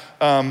have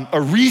a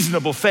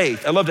reasonable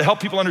faith. I love to help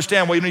people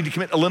understand why you don't need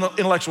to commit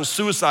intellectual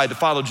suicide to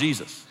follow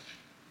Jesus.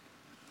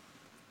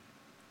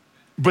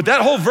 But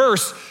that whole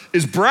verse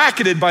is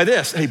bracketed by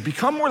this. Hey,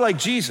 become more like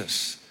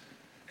Jesus.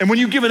 And when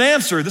you give an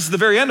answer, this is the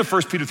very end of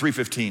 1 Peter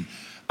 3:15,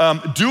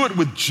 do it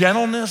with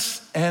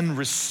gentleness and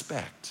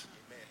respect.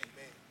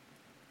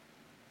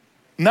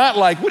 Not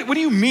like, what do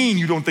you mean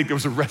you don't think there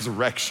was a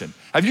resurrection?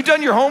 Have you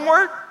done your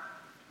homework?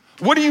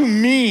 What do you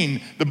mean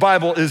the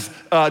Bible is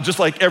just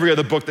like every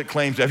other book that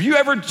claims it? Have you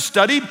ever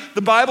studied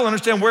the Bible and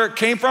understand where it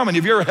came from? And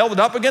have you ever held it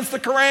up against the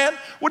Quran?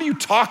 What are you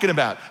talking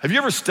about? Have you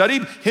ever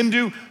studied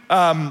Hindu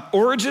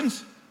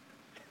origins?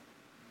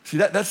 See,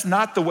 that's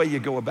not the way you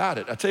go about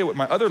it. I'll tell you what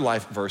my other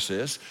life verse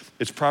is.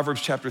 It's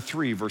Proverbs chapter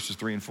 3, verses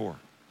 3 and 4.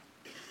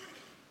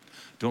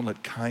 Don't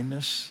let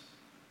kindness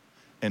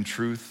and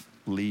truth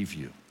leave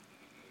you.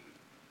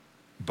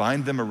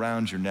 Bind them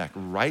around your neck.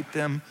 Write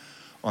them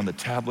on the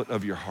tablet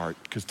of your heart.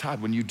 Because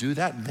Todd, when you do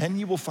that, then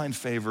you will find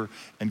favor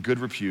and good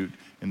repute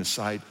in the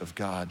sight of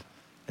God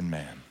and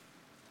man.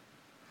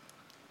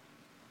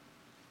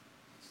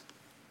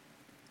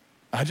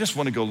 I just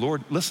want to go,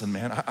 Lord, listen,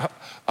 man,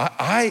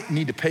 I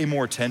need to pay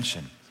more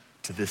attention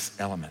to this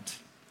element.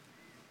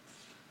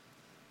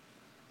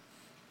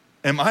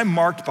 Am I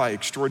marked by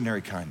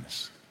extraordinary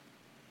kindness?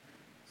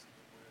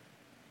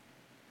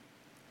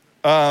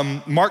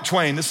 Mark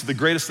Twain, this is the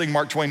greatest thing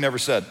Mark Twain never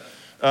said.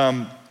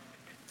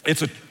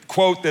 It's a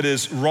quote that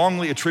is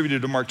wrongly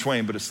attributed to Mark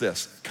Twain, but it's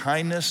this: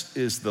 kindness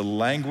is the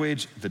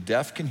language the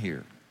deaf can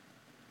hear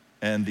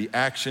and the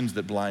actions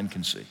that blind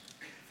can see.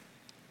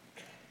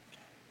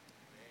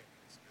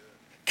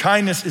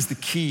 Kindness is the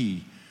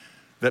key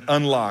that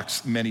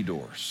unlocks many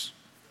doors.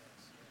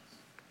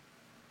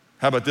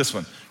 How about this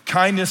one?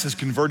 Kindness has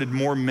converted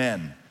more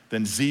men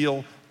than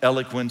zeal,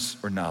 eloquence,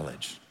 or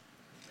knowledge.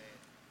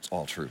 It's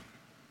all true.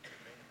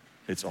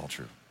 It's all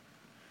true.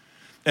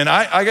 And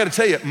I got to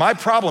tell you, my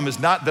problem is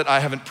not that I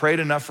haven't prayed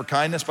enough for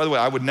kindness. By the way,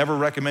 I would never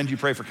recommend you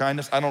pray for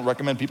kindness. I don't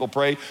recommend people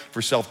pray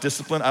for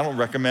self-discipline. I don't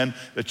recommend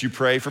that you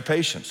pray for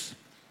patience.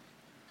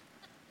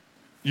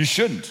 You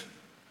shouldn't.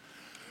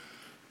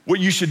 What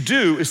you should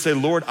do is say,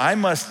 Lord, I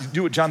must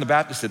do what John the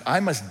Baptist said. I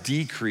must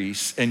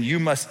decrease and you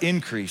must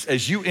increase.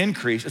 As you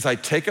increase, as I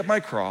take up my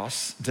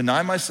cross,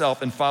 deny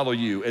myself and follow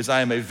you, as I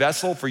am a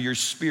vessel for your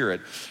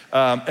spirit,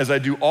 as I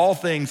do all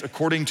things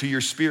according to your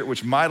spirit,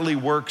 which mightily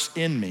works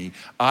in me,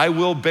 I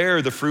will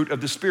bear the fruit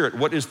of the Spirit.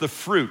 What is the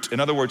fruit?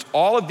 In other words,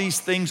 all of these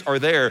things are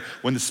there.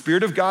 When the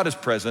Spirit of God is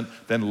present,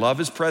 then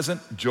love is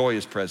present, joy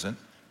is present,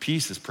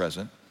 peace is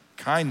present,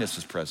 kindness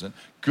is present,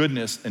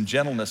 goodness and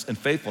gentleness and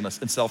faithfulness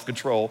and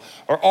self-control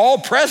are all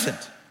present.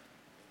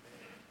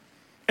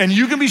 And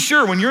you can be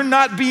sure when you're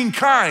not being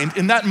kind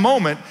in that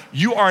moment,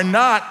 you are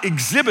not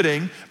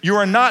exhibiting, you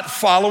are not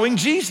following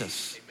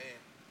Jesus. Amen.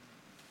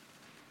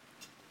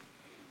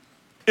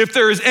 If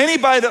there is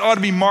anybody that ought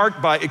to be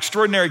marked by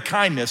extraordinary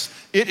kindness,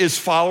 it is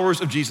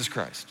followers of Jesus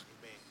Christ.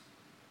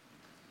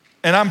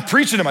 And I'm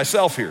preaching to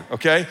myself here,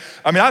 okay?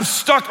 I mean, I'm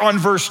stuck on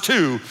verse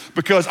 2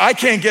 because I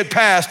can't get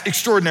past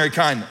extraordinary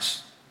kindness.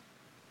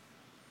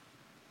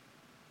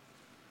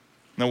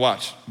 Now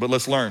watch, but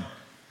let's learn,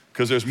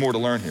 because there's more to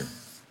learn here.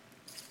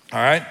 All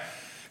right?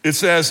 It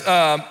says,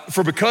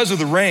 for because of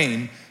the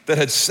rain that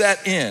had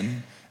set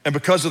in and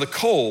because of the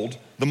cold,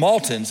 the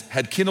Maltans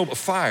had kindled a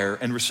fire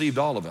and received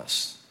all of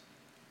us.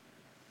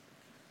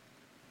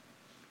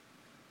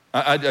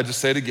 I just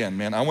say it again,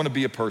 man. I want to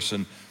be a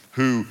person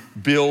who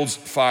builds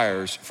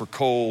fires for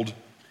cold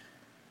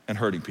and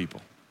hurting people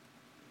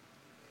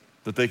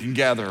that they can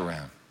gather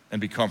around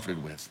and be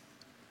comforted with.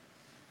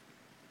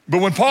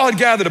 But when Paul had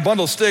gathered a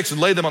bundle of sticks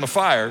and laid them on a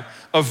fire,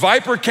 a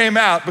viper came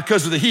out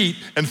because of the heat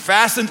and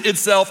fastened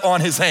itself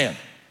on his hand.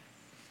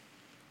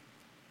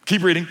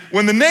 Keep reading.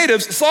 When the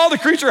natives saw the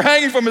creature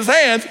hanging from his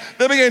hands,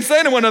 they began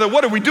saying to one another,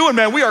 what are we doing,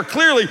 man? We are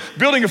clearly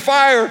building a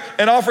fire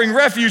and offering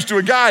refuge to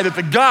a guy that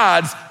the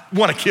gods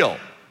want to kill.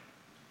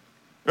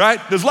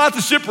 Right? There's lots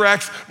of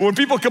shipwrecks, but when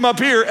people come up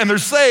here and they're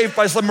saved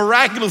by some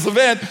miraculous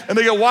event and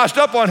they get washed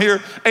up on here,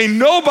 ain't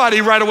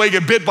nobody right away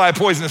get bit by a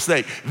poisonous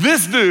snake.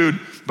 This dude,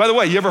 by the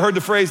way, you ever heard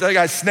the phrase, that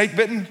guy's snake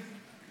bitten?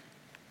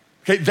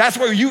 Okay, that's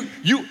where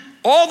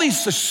all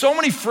these, so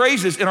many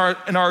phrases in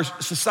our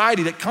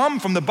society that come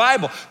from the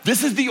Bible.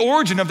 This is the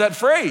origin of that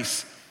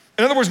phrase.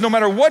 In other words, no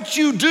matter what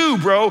you do,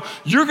 bro,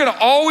 you're gonna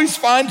always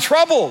find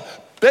trouble.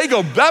 They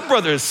go, that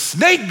brother is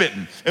snake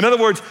bitten. In other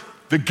words,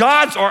 the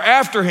gods are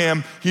after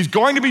him. He's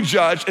going to be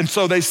judged. And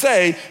so they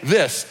say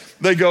this.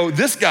 They go,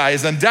 this guy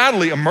is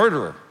undoubtedly a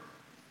murderer.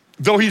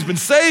 Though he's been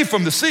saved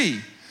from the sea,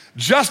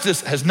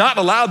 justice has not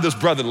allowed this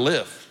brother to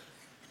live.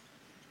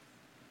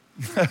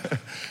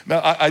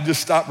 Now, I just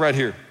stopped right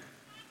here.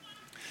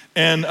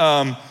 And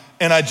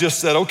I just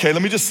said, okay,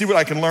 let me just see what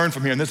I can learn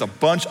from here. And there's a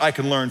bunch I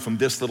can learn from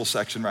this little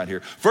section right here.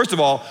 First of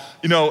all,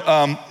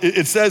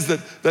 it says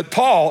that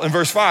Paul, in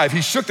verse 5,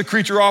 he shook the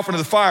creature off into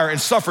the fire and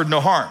suffered no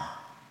harm.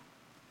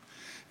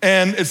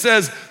 And it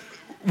says,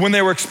 when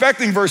they were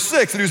expecting, verse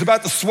 6, that he was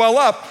about to swell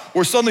up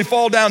or suddenly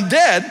fall down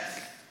dead,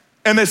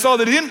 and they saw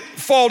that he didn't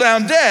fall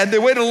down dead, they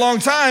waited a long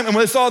time, and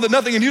when they saw that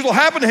nothing unusual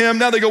happened to him,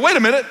 now they go, wait a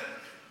minute,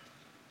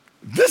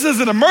 this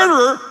isn't a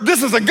murderer,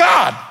 this is a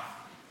God.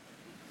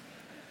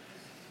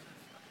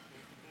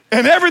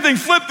 And everything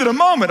flipped in a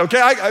moment, okay?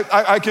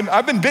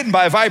 I've been bitten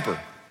by a viper.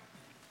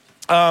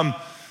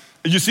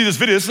 You see this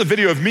video, this is a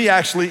video of me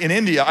actually in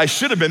India. I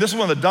should have been, this is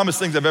one of the dumbest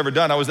things I've ever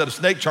done. I was at a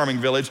snake charming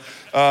village,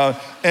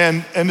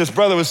 and this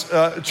brother was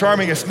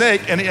charming a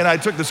snake, and I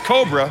took this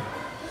cobra,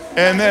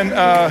 and then,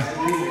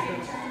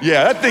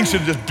 yeah, that thing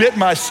should have just bit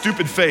my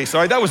stupid face, all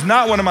right? That was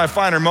not one of my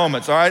finer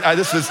moments, all right?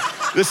 This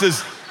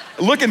is,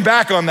 looking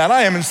back on that,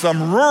 I am in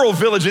some rural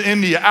village in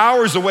India,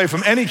 hours away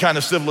from any kind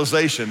of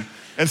civilization,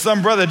 and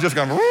some brother had just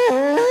gone,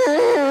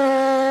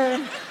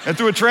 And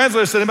through a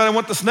translator said, anybody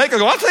want the snake? I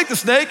go, I'll take the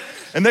snake.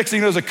 And next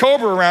thing there's a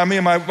cobra around me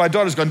and my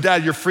daughter's going,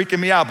 Dad, you're freaking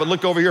me out, but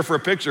look over here for a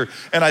picture.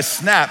 And I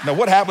snap. Now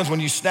what happens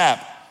when you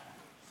snap?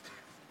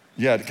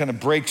 Yeah, it kind of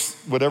breaks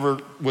whatever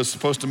was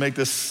supposed to make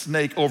this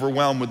snake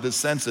overwhelmed with the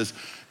senses.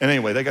 And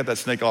anyway, they got that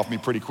snake off me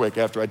pretty quick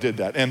after I did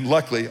that. And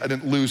luckily, I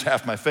didn't lose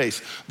half my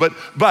face. But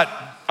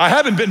I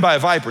have been bitten by a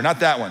viper,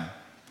 not that one.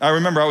 I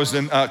remember I was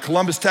in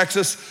Columbus,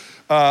 Texas.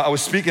 I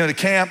was speaking at a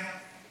camp.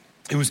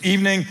 It was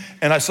evening,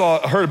 and I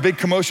heard a big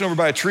commotion over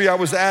by a tree I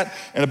was at,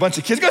 and a bunch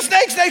of kids go,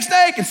 snake, snake,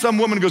 snake. And some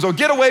woman goes, oh,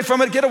 get away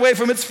from it,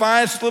 it's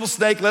fine, it's just a little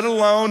snake, let it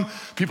alone.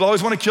 People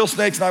always want to kill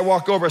snakes, and I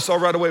walk over, I saw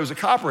right away it was a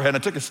copperhead, and I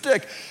took a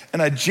stick,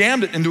 and I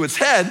jammed it into its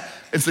head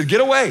and said, get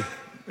away.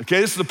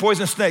 Okay, this is a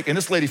poisonous snake. And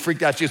this lady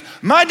freaked out. She goes,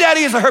 my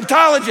daddy is a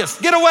herpetologist,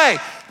 get away.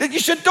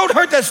 Don't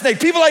hurt that snake.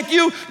 People like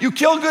you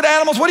kill good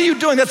animals, what are you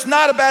doing? That's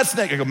not a bad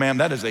snake. I go, ma'am,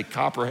 that is a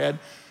copperhead,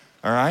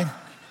 all right?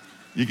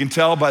 You can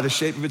tell by the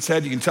shape of its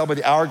head. You can tell by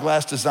the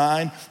hourglass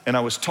design. And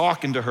I was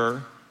talking to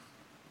her.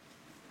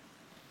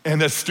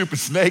 And that stupid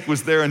snake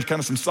was there in kind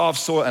of some soft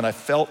soil. And I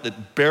felt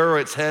it barrow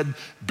its head,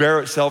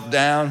 barrow itself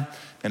down.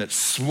 And it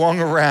swung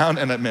around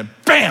and it went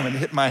bam and it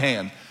hit my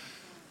hand.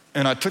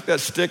 And I took that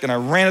stick and I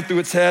ran it through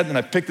its head and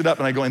I picked it up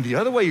and I go, and the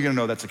other way you're gonna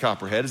know that's a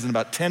copperhead is in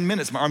about 10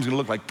 minutes, my arm's gonna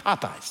look like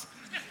Popeyes.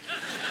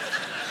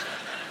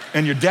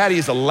 And your daddy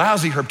is a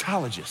lousy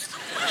herpetologist.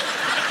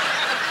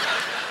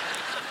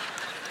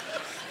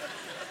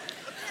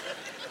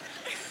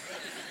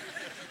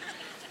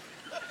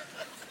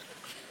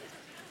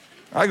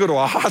 I go to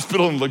a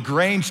hospital in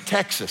LaGrange,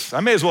 Texas. I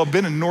may as well have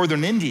been in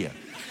northern India.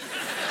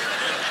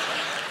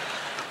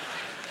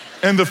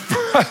 And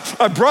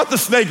I brought the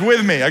snake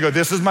with me. I go,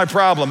 this is my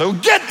problem. They go,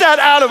 get that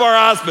out of our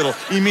hospital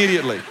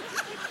immediately.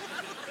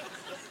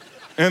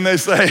 And they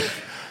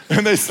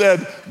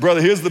said, brother,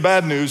 here's the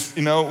bad news.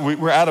 You know,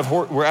 we're out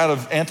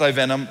of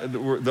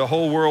anti-venom. The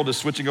whole world is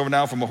switching over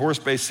now from a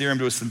horse-based serum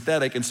to a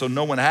synthetic, and so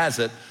no one has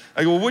it.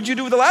 I go, well, what'd you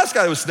do with the last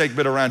guy that was snake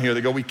bit around here? They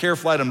go, we care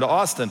flight him to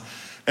Austin.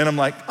 And I'm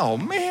like, oh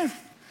man.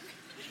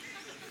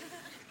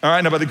 All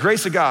right, now by the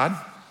grace of God,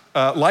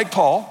 like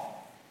Paul,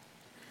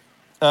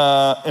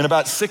 in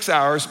about 6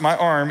 hours, my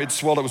arm, it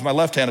swelled up. It was my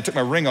left hand. I took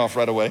my ring off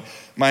right away.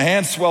 My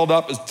hand swelled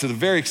up to the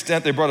very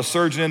extent they brought a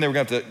surgeon in. They were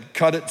going to have to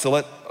cut it to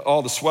let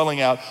all the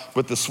swelling out.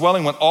 But the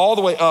swelling went all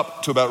the way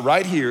up to about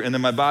right here. And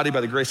then my body,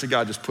 by the grace of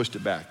God, just pushed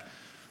it back.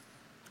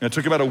 And it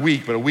took about a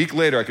week. But a week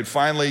later, I could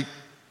finally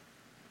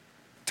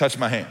touch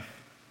my hand.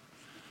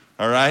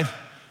 All right?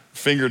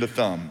 Finger to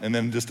thumb. And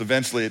then just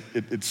eventually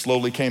it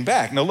slowly came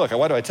back. Now look,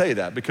 why do I tell you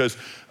that? Because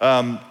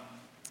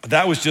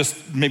that was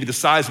just maybe the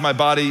size of my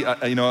body.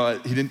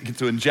 He didn't get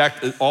to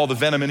inject all the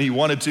venom in he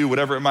wanted to,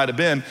 whatever it might have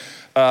been.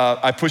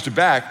 I pushed it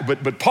back.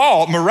 But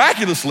Paul,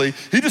 miraculously,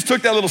 he just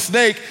took that little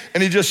snake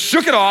and he just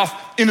shook it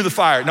off into the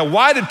fire. Now,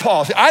 why did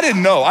Paul? See, I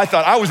didn't know. I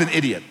thought I was an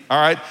idiot,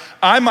 all right?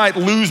 I might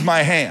lose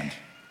my hand.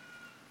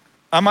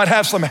 I might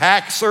have some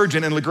hack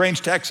surgeon in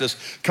LaGrange, Texas,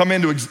 come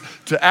in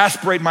to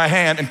aspirate my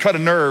hand and cut a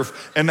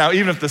nerve. And now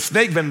even if the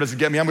snake venom doesn't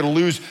get me, I'm gonna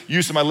lose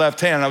use of my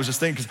left hand. And I was just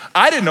thinking, because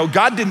I didn't know,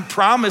 God didn't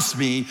promise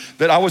me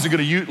that I wasn't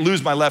gonna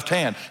lose my left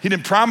hand. He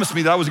didn't promise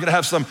me that I was gonna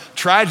have some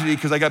tragedy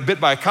because I got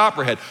bit by a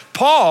copperhead.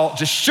 Paul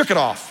just shook it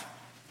off.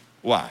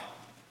 Why?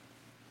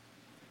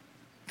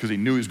 Because he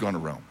knew he was going to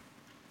Rome.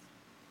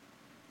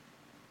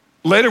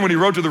 Later when he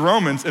wrote to the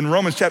Romans, in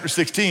Romans chapter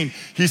 16,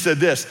 he said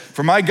this,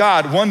 for my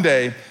God one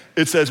day,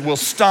 it says, will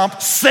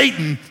stomp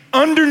Satan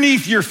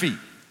underneath your feet.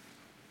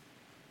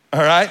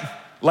 All right?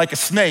 Like a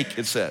snake,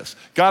 it says.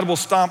 God will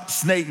stomp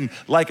Satan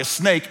like a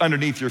snake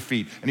underneath your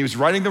feet. And he was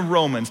writing the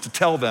Romans to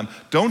tell them,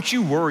 don't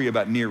you worry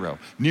about Nero.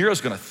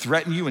 Nero's gonna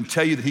threaten you and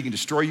tell you that he can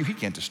destroy you. He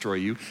can't destroy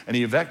you. And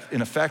he,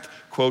 in effect,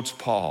 quotes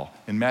Paul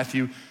in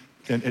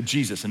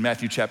Jesus in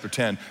Matthew chapter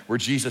 10, where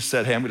Jesus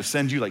said, hey, I'm gonna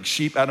send you like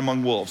sheep out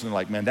among wolves. And they're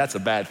like, man, that's a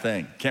bad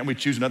thing. Can't we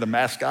choose another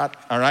mascot,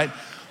 all right?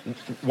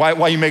 Why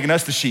are you making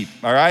us the sheep,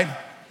 all right?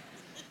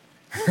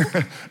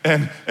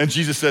 and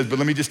Jesus says, but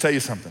let me just tell you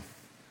something.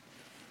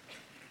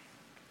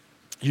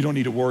 You don't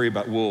need to worry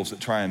about wolves that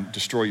try and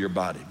destroy your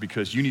body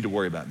because you need to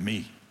worry about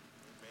me,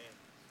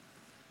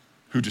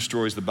 who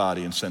destroys the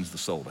body and sends the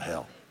soul to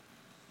hell.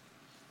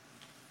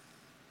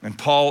 And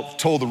Paul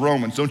told the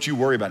Romans, don't you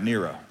worry about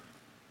Nero.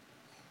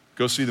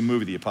 Go see the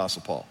movie, The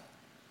Apostle Paul.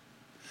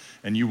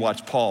 And you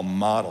watch Paul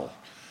model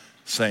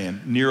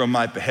saying, Nero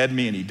might behead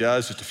me, and he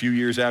does. Just a few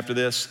years after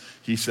this,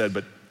 he said,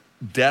 but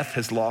death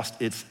has lost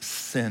its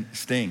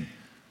sting.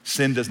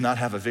 Sin does not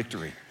have a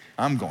victory.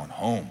 I'm going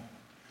home.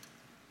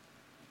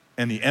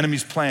 And the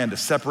enemy's plan to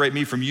separate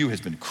me from you has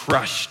been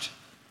crushed.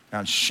 Now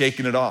I'm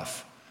shaking it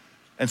off.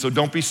 And so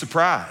don't be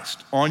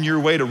surprised on your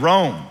way to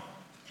Rome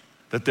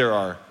that there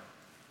are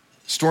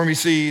stormy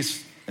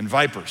seas and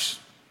vipers.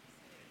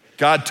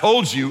 God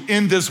told you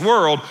in this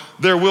world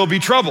there will be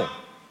trouble.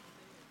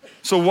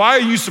 So why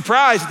are you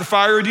surprised at the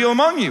fire ordeal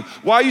among you?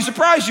 Why are you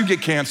surprised you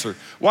get cancer?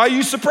 Why are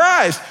you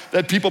surprised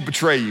that people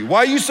betray you? Why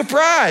are you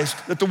surprised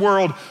that the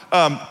world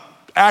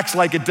acts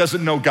like it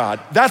doesn't know God?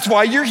 That's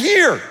why you're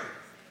here.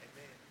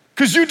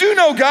 Because you do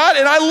know God,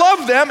 and I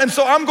love them, and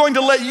so I'm going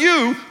to let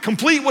you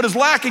complete what is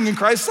lacking in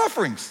Christ's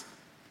sufferings.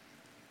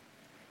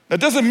 That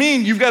doesn't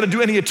mean you've got to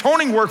do any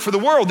atoning work for the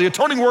world. The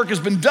atoning work has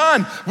been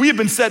done. We have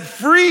been set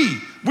free.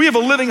 We have a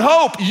living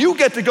hope. You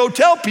get to go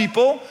tell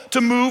people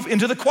to move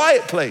into the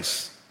quiet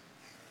place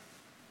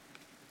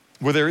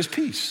where there is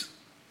peace.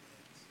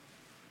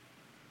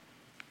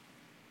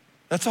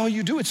 That's all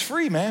you do. It's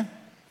free, man.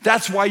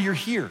 That's why you're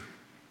here.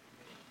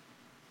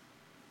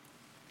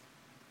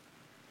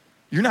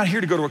 You're not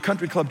here to go to a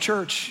country club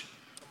church.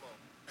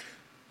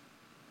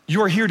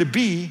 You are here to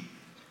be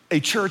a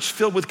church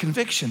filled with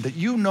conviction that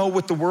you know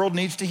what the world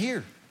needs to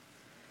hear.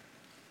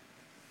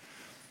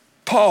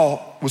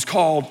 Paul was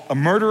called a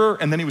murderer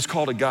and then he was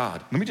called a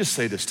God. Let me just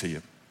say this to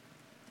you.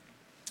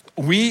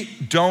 We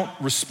don't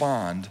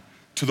respond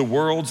to the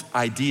world's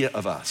idea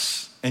of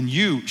us. And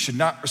you should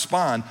not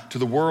respond to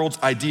the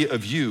world's idea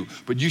of you,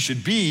 but you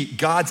should be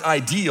God's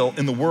ideal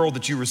in the world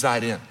that you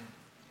reside in.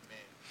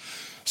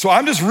 So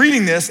I'm just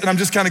reading this and I'm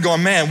just kind of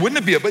going, man,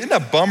 isn't that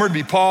a bummer to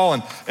be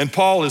Paul? And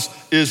Paul is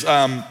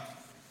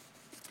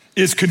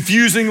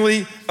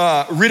confusingly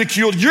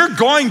ridiculed. You're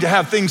going to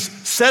have things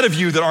said of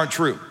you that aren't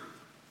true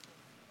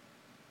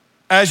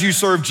as you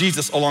serve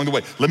Jesus along the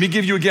way. Let me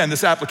give you again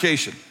this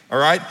application, all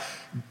right?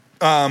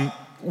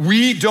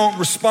 We don't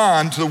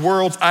respond to the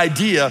world's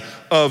idea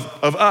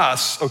of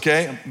us,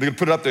 okay? I'm gonna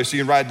put it up there so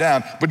you can write it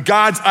down. But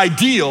God's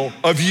ideal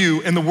of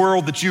you in the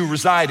world that you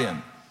reside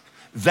in.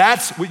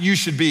 That's what you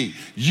should be.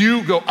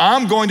 You go,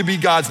 I'm going to be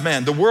God's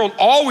man. The world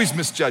always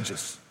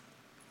misjudges.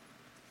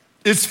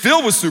 It's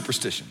filled with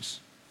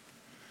superstitions.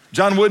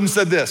 John Wooden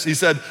said this. He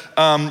said,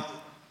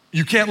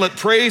 you can't let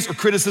praise or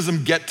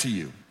criticism get to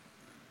you.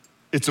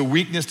 It's a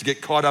weakness to get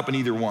caught up in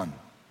either one.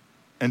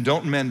 And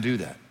don't men do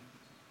that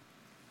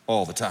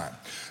all the time.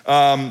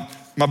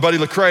 My buddy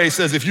Lecrae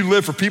says, if you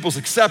live for people's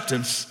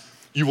acceptance,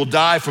 you will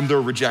die from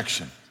their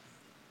rejection.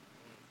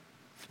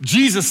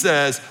 Jesus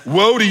says,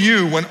 woe to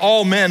you when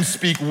all men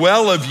speak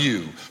well of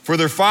you, for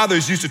their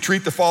fathers used to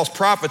treat the false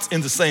prophets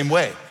in the same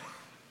way.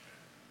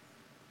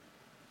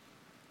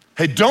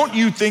 Hey, don't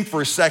you think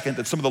for a second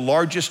that some of the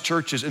largest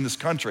churches in this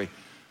country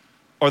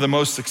are the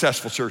most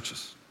successful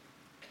churches?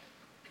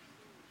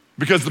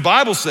 Because the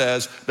Bible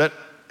says that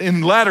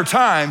in latter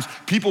times,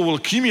 people will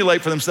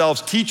accumulate for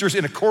themselves teachers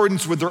in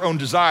accordance with their own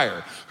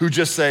desire, who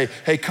just say,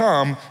 hey,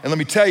 come, and let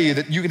me tell you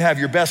that you can have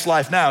your best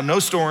life now. No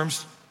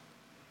storms,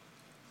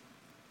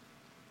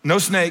 no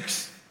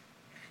snakes.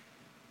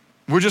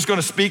 We're just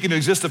gonna speak into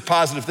existence of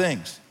positive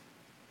things.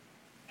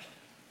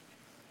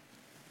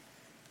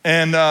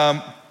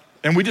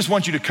 And we just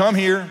want you to come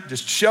here,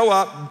 just show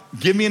up,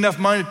 give me enough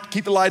money to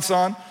keep the lights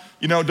on.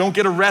 You know, don't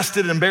get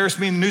arrested and embarrass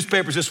me in the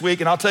newspapers this week,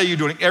 and I'll tell you, you're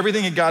doing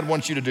everything that God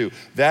wants you to do.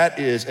 That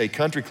is a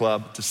country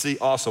club to see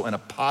also an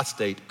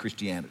apostate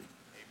Christianity.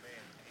 Amen.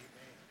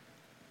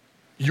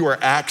 You are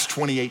Acts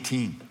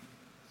 20:18.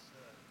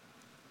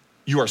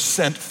 You are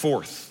sent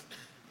forth.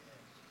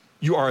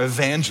 You are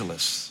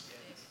evangelists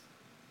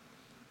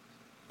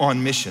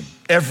on mission.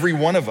 Every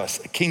one of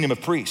us, a kingdom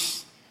of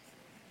priests.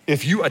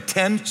 If you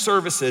attend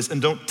services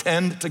and don't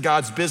tend to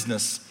God's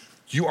business,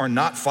 you are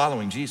not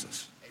following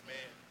Jesus.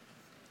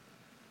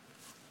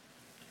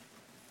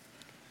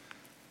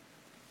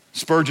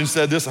 Spurgeon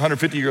said this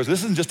 150 years ago.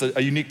 This isn't just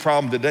a unique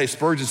problem today.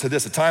 Spurgeon said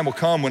this, a time will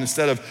come when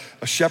instead of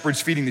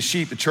shepherds feeding the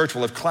sheep, the church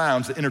will have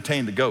clowns that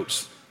entertain the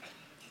goats.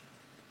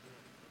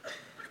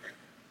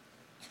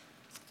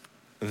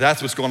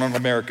 That's what's going on in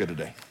America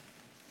today.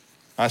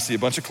 I see a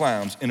bunch of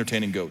clowns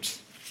entertaining goats.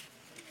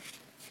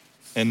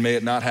 And may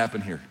it not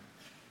happen here.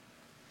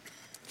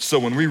 So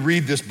when we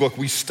read this book,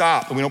 we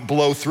stop and we don't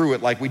blow through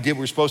it like we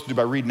were supposed to do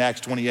by reading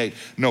Acts 28.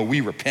 No,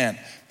 we repent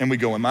and we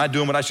go, am I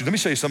doing what I should? Let me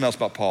show you something else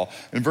about Paul.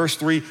 In verse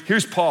 3,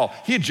 here's Paul.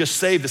 He had just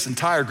saved this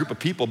entire group of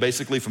people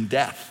basically from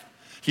death.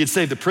 He had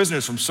saved the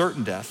prisoners from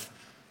certain death.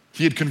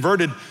 He had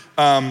converted,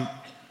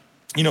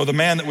 the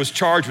man that was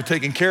charged with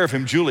taking care of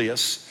him,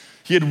 Julius.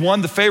 He had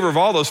won the favor of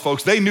all those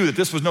folks. They knew that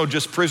this was no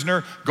just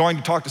prisoner going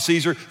to talk to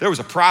Caesar. There was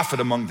a prophet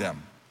among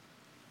them.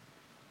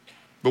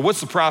 But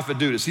what's the prophet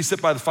do? Does he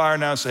sit by the fire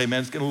now and say, hey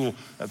man,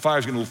 that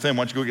fire's getting a little thin,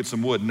 why don't you go get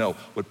some wood? No,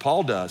 what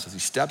Paul does is he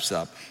steps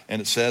up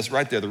and it says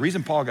right there, the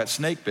reason Paul got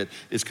snake bit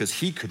is because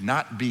he could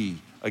not be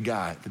a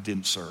guy that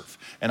didn't serve.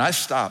 And I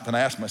stopped and I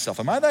asked myself,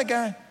 am I that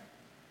guy?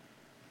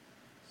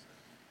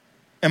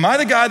 Am I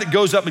the guy that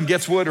goes up and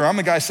gets wood, or I'm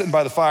the guy sitting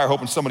by the fire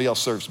hoping somebody else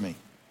serves me?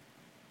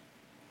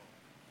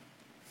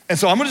 And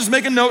so I'm gonna just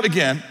make a note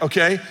again,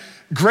 okay?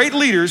 Great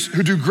leaders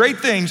who do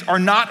great things are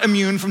not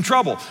immune from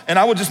trouble. And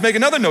I will just make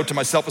another note to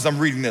myself as I'm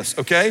reading this,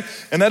 okay?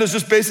 And that is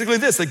just basically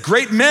this, that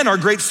great men are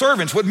great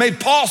servants. What made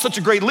Paul such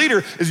a great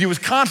leader is he was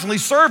constantly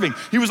serving.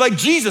 He was like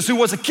Jesus, who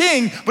was a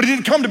king, but he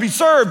didn't come to be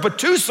served, but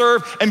to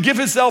serve and give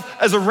himself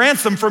as a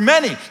ransom for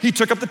many. He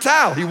took up the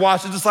towel. He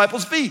washed his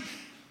disciples' feet.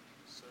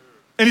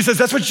 And he says,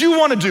 that's what you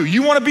wanna do.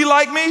 You wanna be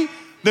like me?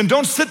 Then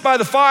don't sit by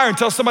the fire and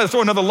tell somebody to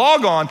throw another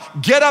log on.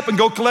 Get up and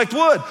go collect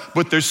wood.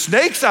 But there's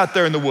snakes out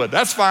there in the wood.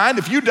 That's fine.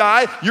 If you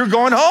die, you're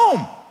going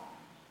home.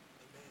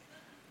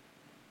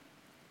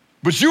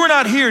 But you are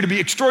not here to be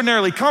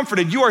extraordinarily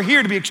comforted. You are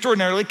here to be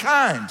extraordinarily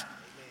kind.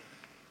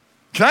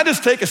 Can I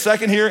just take a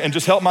second here and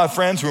just help my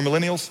friends who are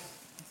millennials?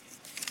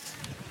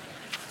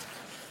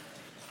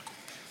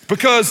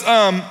 Because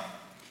I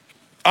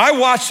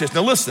watch this.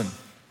 Now listen,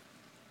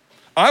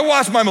 I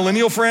watch my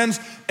millennial friends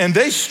and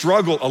they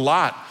struggle a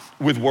lot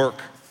with work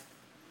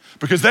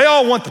because they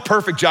all want the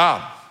perfect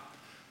job.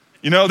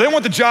 You know, they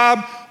want the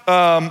job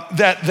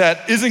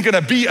that isn't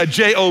gonna be a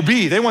job.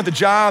 They want the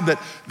job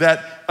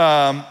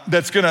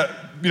that's gonna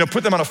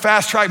put them on a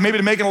fast track, maybe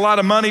to making a lot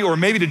of money or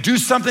maybe to do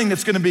something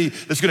that's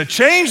gonna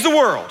change the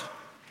world.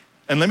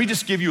 And let me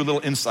just give you a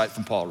little insight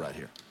from Paul right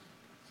here.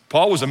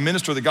 Paul was a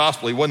minister of the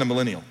gospel, he wasn't a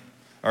millennial,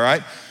 all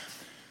right?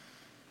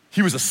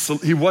 He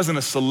wasn't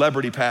a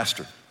celebrity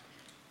pastor.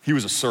 He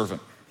was a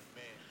servant,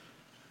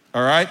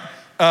 all right?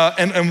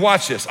 And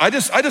watch this. I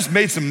just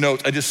made some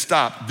notes. I just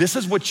stopped. This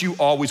is what you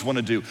always want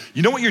to do.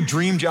 You know what your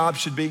dream job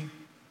should be?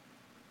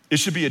 It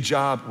should be a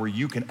job where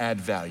you can add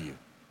value.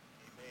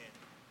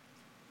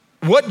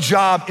 What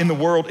job in the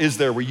world is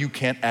there where you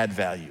can't add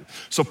value?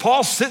 So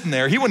Paul's sitting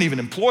there, he wasn't even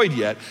employed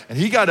yet, and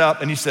he got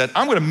up and he said,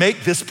 I'm gonna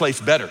make this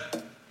place better.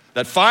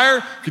 That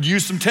fire could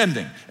use some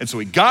tending. And so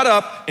he got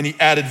up and he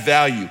added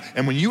value.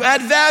 And when you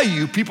add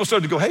value, people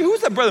started to go, hey, who's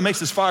that brother that makes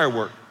this fire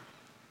work?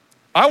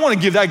 I wanna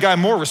give that guy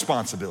more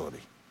responsibility.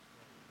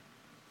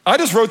 I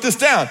just wrote this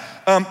down.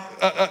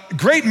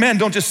 Great men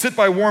don't just sit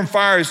by warm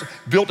fires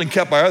built and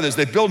kept by others.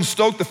 They build and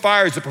stoke the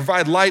fires that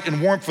provide light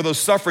and warmth for those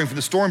suffering from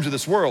the storms of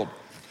this world.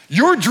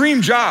 Your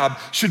dream job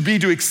should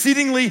be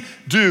exceedingly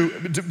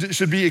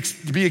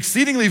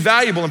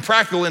valuable and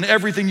practical in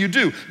everything you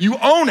do. You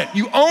own it.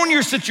 You own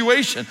your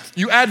situation.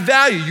 You add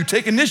value. You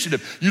take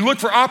initiative. You look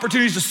for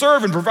opportunities to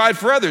serve and provide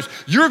for others.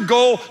 Your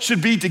goal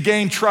should be to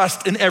gain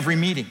trust in every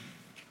meeting.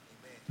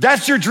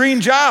 That's your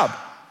dream job,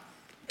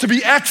 to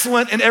be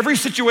excellent in every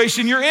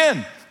situation you're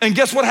in. And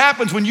guess what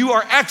happens when you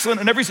are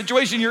excellent in every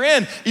situation you're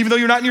in, even though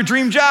you're not in your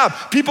dream job?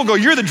 People go,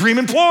 you're the dream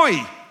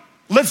employee.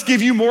 Let's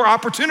give you more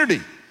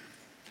opportunity.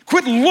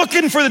 Quit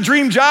looking for the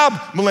dream job,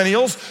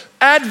 millennials.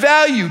 Add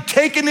value,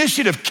 take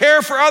initiative,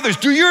 care for others.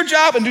 Do your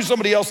job and do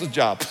somebody else's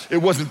job. It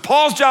wasn't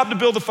Paul's job to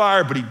build the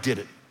fire, but he did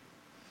it.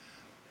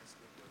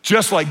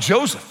 Just like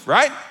Joseph,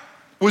 right?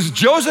 Was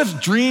Joseph's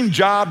dream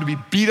job to be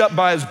beat up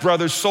by his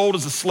brothers, sold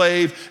as a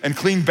slave, and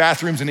clean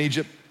bathrooms in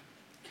Egypt?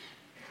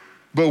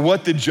 But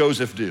what did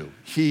Joseph do?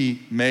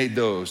 He made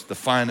those the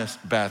finest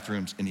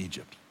bathrooms in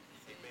Egypt.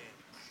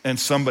 And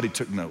somebody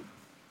took note.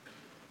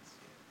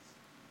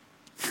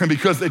 And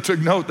because they took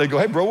note, they go,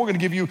 hey bro, we're gonna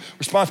give you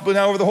responsibility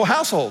now over the whole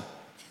household.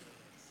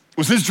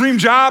 Was his dream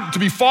job to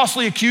be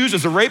falsely accused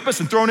as a rapist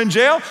and thrown in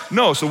jail?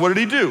 No, so what did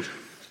he do?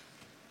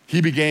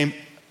 He became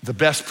the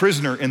best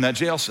prisoner in that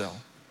jail cell.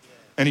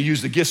 And he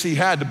used the gifts he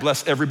had to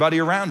bless everybody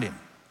around him.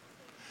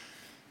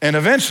 And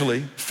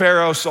eventually,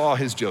 Pharaoh saw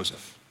his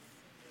Joseph.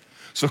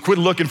 So quit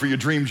looking for your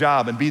dream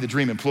job and be the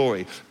dream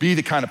employee. Be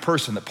the kind of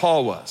person that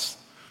Paul was,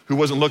 who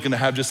wasn't looking to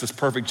have just this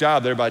perfect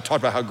job that everybody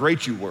talked about how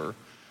great you were.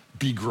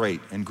 Be great,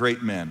 and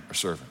great men are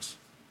servants.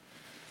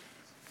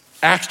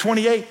 Acts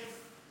 28.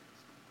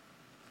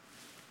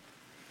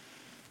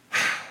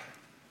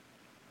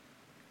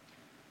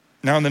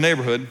 Now in the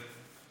neighborhood,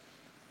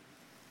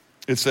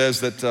 it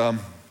says that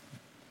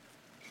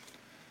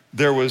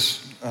there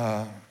was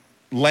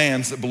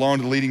lands that belonged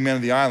to the leading men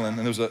of the island,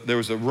 and there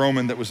was a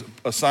Roman that was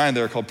assigned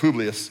there called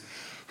Publius,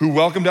 who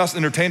welcomed us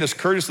and entertained us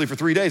courteously for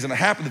 3 days. And it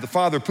happened that the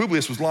father of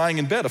Publius was lying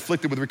in bed,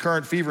 afflicted with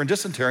recurrent fever and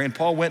dysentery, and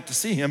Paul went to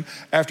see him.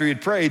 After he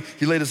had prayed,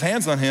 he laid his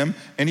hands on him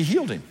and he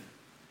healed him.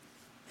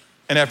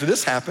 And after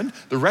this happened,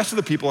 the rest of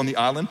the people on the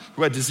island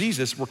who had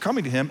diseases were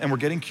coming to him and were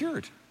getting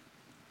cured.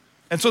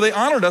 And so they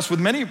honored us with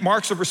many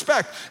marks of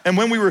respect. And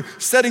when we were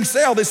setting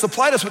sail, they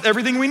supplied us with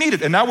everything we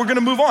needed. And now we're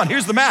gonna move on.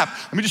 Here's the map.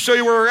 Let me just show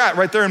you where we're at,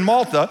 right there in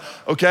Malta,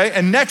 okay?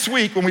 And next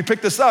week, when we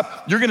pick this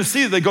up, you're gonna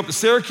see that they go up to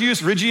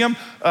Syracuse, Rhegium,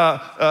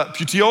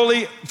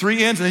 Puteoli,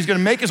 3 inns, and he's gonna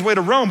make his way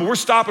to Rome. But we're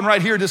stopping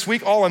right here this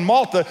week, all in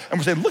Malta, and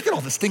we're saying, look at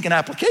all this stinking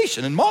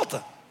application in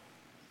Malta.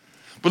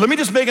 But let me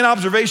just make an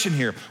observation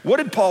here. What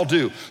did Paul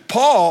do?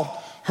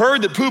 Paul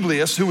heard that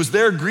Publius, who was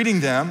there greeting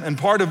them and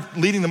part of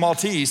leading the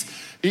Maltese,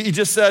 he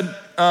just said,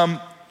 my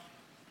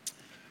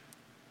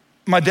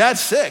dad's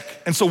sick.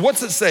 And so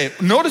what's it say?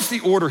 Notice the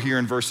order here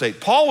in verse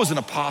 8. Paul was an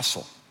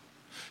apostle,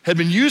 had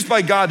been used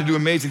by God to do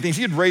amazing things.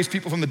 He had raised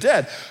people from the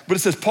dead. But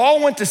it says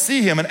Paul went to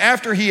see him, and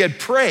after he had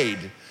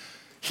prayed,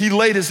 he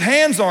laid his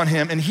hands on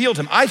him and healed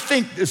him. I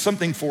think there's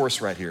something for us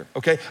right here,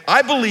 okay?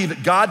 I believe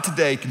that God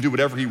today can do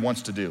whatever he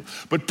wants to do.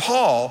 But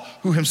Paul,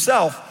 who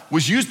himself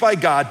was used by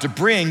God to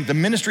bring the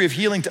ministry of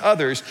healing to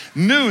others,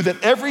 knew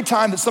that every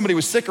time that somebody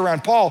was sick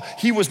around Paul,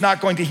 he was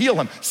not going to heal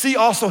him. See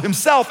also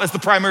himself as the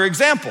primary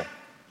example.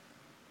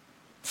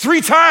 3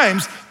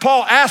 times,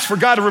 Paul asked for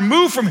God to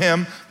remove from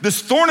him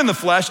this thorn in the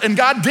flesh, and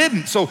God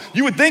didn't. So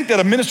you would think that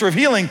a minister of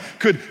healing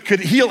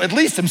could heal at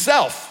least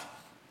himself.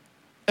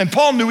 And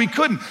Paul knew he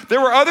couldn't.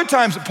 There were other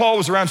times that Paul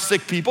was around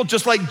sick people,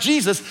 just like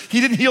Jesus, he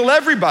didn't heal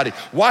everybody.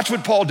 Watch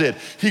what Paul did.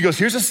 He goes,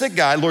 here's a sick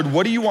guy. Lord,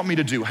 what do you want me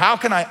to do? How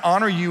can I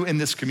honor you in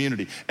this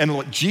community? And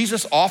what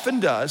Jesus often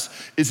does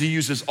is he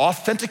uses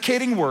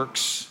authenticating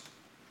works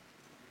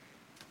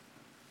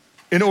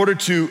in order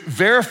to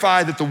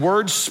verify that the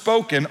words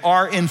spoken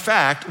are in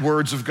fact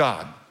words of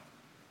God.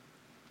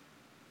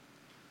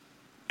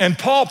 And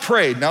Paul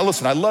prayed. Now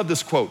listen, I love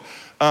this quote.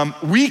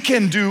 We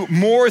can do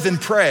more than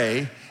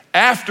pray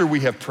after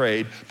we have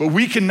prayed, but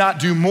we cannot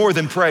do more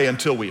than pray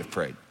until we have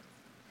prayed.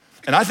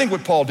 And I think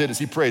what Paul did is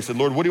he prayed, said,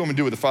 Lord, what do you want me to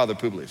do with the father of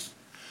Publius?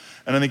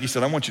 And I think he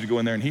said, I want you to go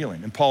in there and heal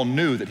him. And Paul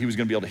knew that he was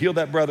gonna be able to heal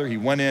that brother. He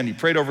went in, he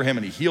prayed over him,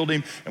 and he healed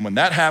him. And when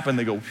that happened,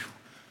 they go,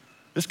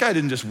 this guy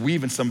didn't just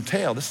weave in some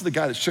tale. This is the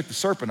guy that shook the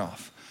serpent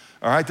off.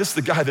 All right, this is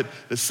the guy that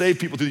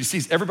saved people through these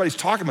seas. Everybody's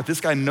talking about this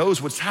guy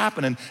knows what's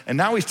happening, and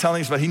now he's telling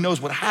us about he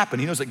knows what happened.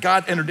 He knows that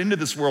God entered into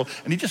this world,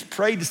 and he just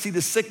prayed to see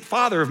this sick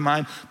father of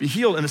mine be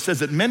healed. And it says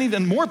that many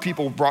then more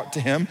people were brought to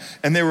him,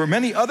 and there were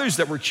many others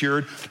that were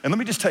cured. And let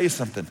me just tell you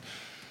something.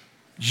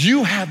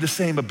 You have the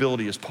same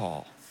ability as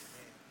Paul.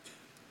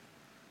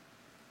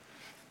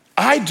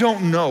 I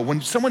don't know.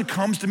 When someone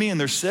comes to me and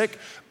they're sick,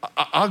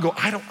 I'll go,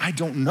 I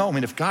don't know. I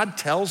mean, if God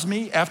tells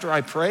me after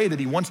I pray that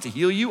he wants to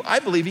heal you, I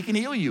believe he can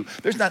heal you.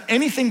 There's not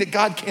anything that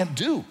God can't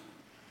do.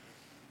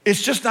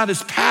 It's just not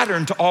his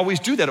pattern to always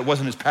do that. It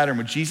wasn't his pattern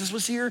when Jesus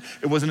was here.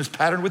 It wasn't his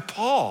pattern with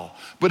Paul.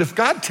 But if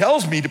God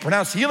tells me to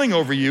pronounce healing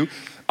over you,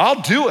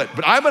 I'll do it.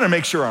 But I'm gonna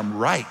make sure I'm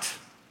right.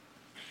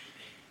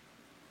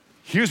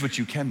 Here's what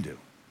you can do.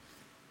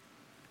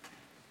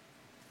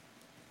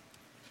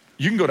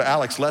 You can go to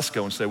Alex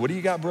Lesko and say, what do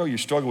you got, bro? You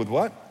struggle with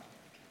what?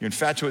 You're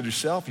infatuated with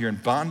yourself. You're in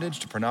bondage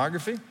to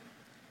pornography.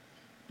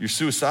 You're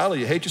suicidal.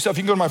 You hate yourself.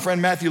 You can go to my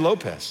friend Matthew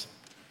Lopez.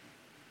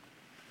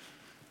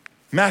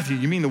 Matthew,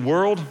 you mean the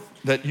world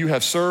that you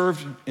have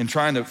served in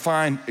trying to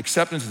find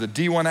acceptance as a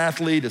D1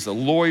 athlete, as a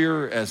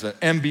lawyer, as an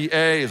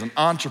MBA, as an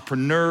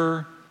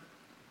entrepreneur,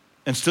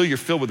 and still you're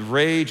filled with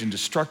rage and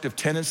destructive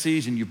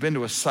tendencies, and you've been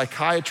to a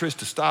psychiatrist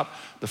to stop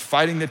the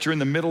fighting that you're in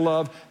the middle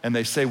of, and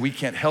they say, we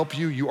can't help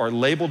you. You are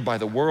labeled by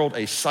the world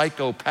a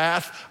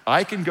psychopath.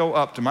 I can go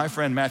up to my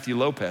friend Matthew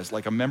Lopez,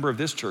 like a member of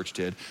this church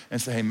did,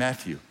 and say, hey,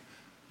 Matthew,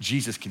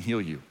 Jesus can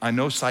heal you. I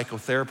know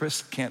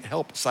psychotherapists can't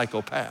help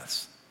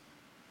psychopaths,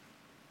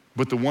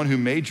 but the one who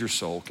made your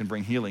soul can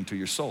bring healing to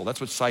your soul.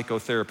 That's what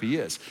psychotherapy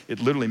is. It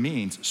literally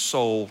means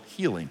soul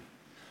healing.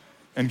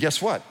 And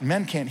guess what?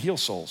 Men can't heal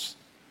souls.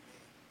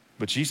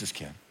 But Jesus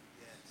can.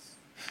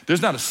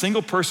 There's not a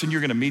single person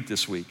you're gonna meet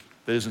this week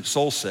that isn't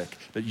soul sick,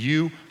 that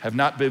you have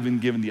not been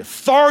given the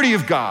authority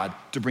of God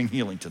to bring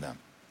healing to them.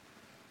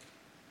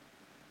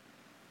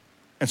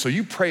 And so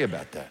you pray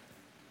about that.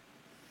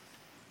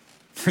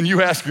 And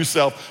you ask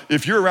yourself,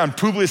 if you're around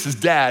Publius'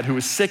 dad who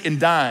is sick and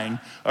dying,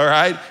 all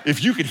right,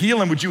 if you could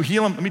heal him, would you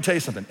heal him? Let me tell you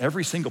something.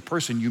 Every single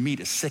person you meet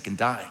is sick and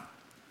dying.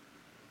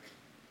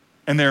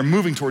 And they're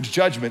moving towards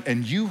judgment,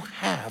 and you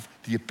have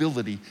the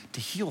ability to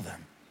heal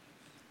them,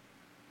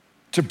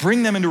 to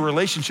bring them into a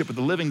relationship with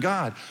the living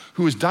God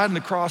who has died on the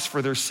cross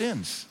for their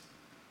sins.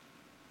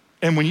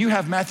 And when you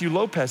have Matthew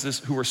Lopez's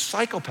who are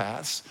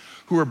psychopaths,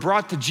 who are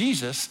brought to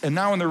Jesus and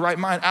now in their right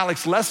mind,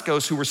 Alex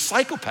Leskos who were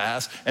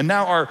psychopaths and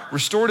now are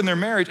restored in their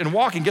marriage and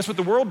walking, guess what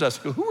the world does?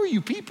 Go, who are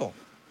you people?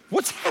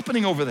 What's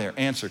happening over there?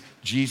 Answer,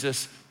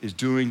 Jesus is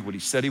doing what he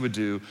said he would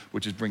do,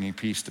 which is bringing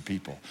peace to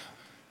people.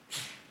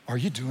 Are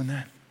you doing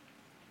that?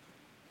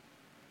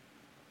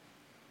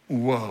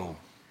 Woe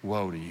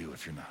to you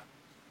if you're not.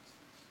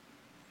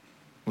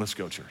 Let's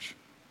go, church.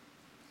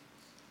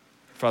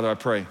 Father, I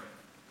pray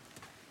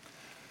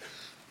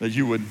that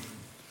you would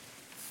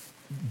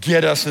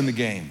get us in the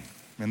game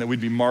and that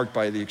we'd be marked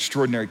by the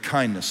extraordinary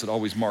kindness that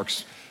always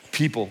marks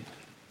people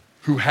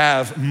who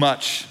have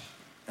much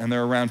and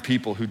they're around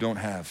people who don't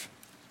have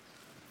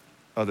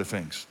other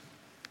things.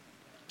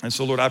 And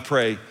so, Lord, I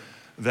pray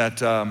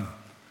that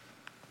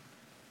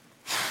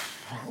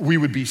we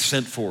would be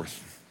sent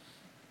forth.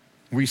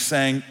 We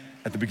sang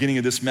at the beginning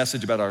of this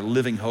message about our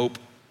living hope.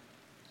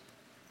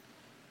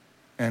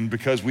 And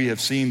because we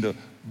have seen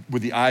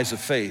with the eyes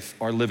of faith,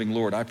 our living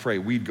Lord, I pray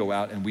we'd go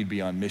out and we'd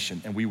be on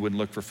mission and we wouldn't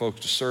look for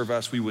folks to serve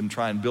us. We wouldn't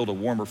try and build a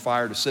warmer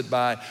fire to sit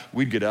by.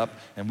 We'd get up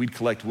and we'd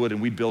collect wood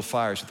and we'd build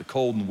fires that the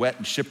cold and wet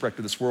and shipwrecked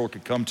of this world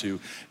could come to,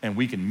 and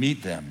we can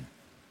meet them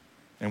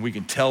and we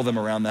can tell them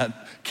around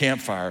that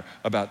campfire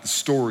about the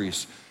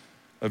stories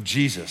of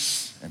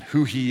Jesus and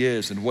who he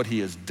is and what he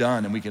has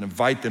done, and we can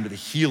invite them to the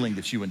healing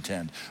that you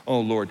intend. Oh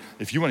Lord,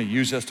 if you want to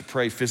use us to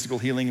pray physical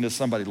healing into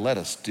somebody, let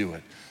us do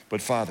it.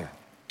 But Father,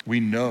 we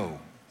know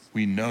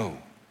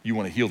you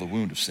want to heal the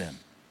wound of sin.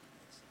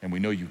 And we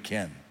know you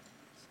can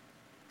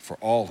for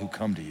all who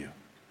come to you.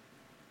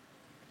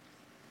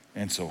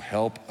 And so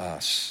help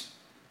us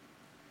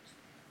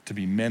to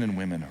be men and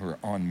women who are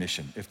on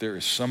mission. If there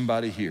is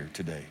somebody here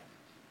today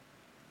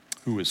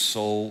who is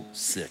soul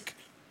sick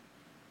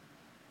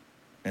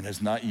and has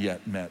not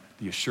yet met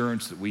the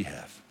assurance that we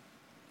have,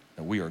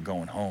 that we are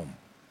going home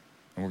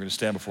and we're going to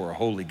stand before a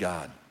holy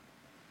God,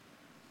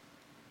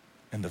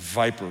 and the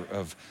viper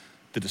of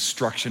the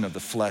destruction of the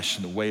flesh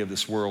and the way of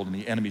this world and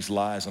the enemy's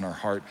lies on our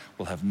heart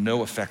will have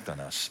no effect on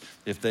us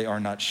if they are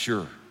not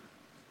sure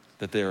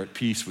that they are at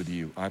peace with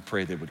you. I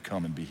pray they would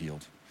come and be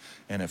healed.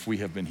 And if we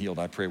have been healed,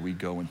 I pray we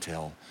go and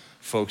tell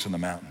folks on the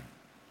mountain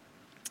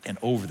and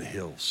over the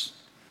hills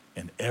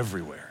and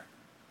everywhere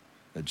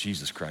that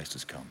Jesus Christ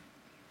has come.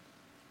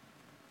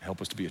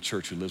 Help us to be a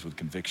church who lives with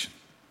conviction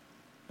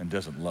and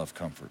doesn't love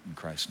comfort, in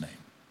Christ's name.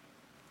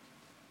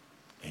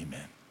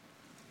 Amen.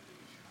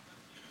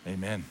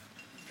 Amen.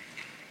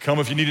 Come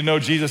if you need to know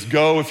Jesus.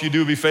 Go if you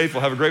do, be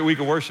faithful. Have a great week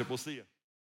of worship. We'll see you.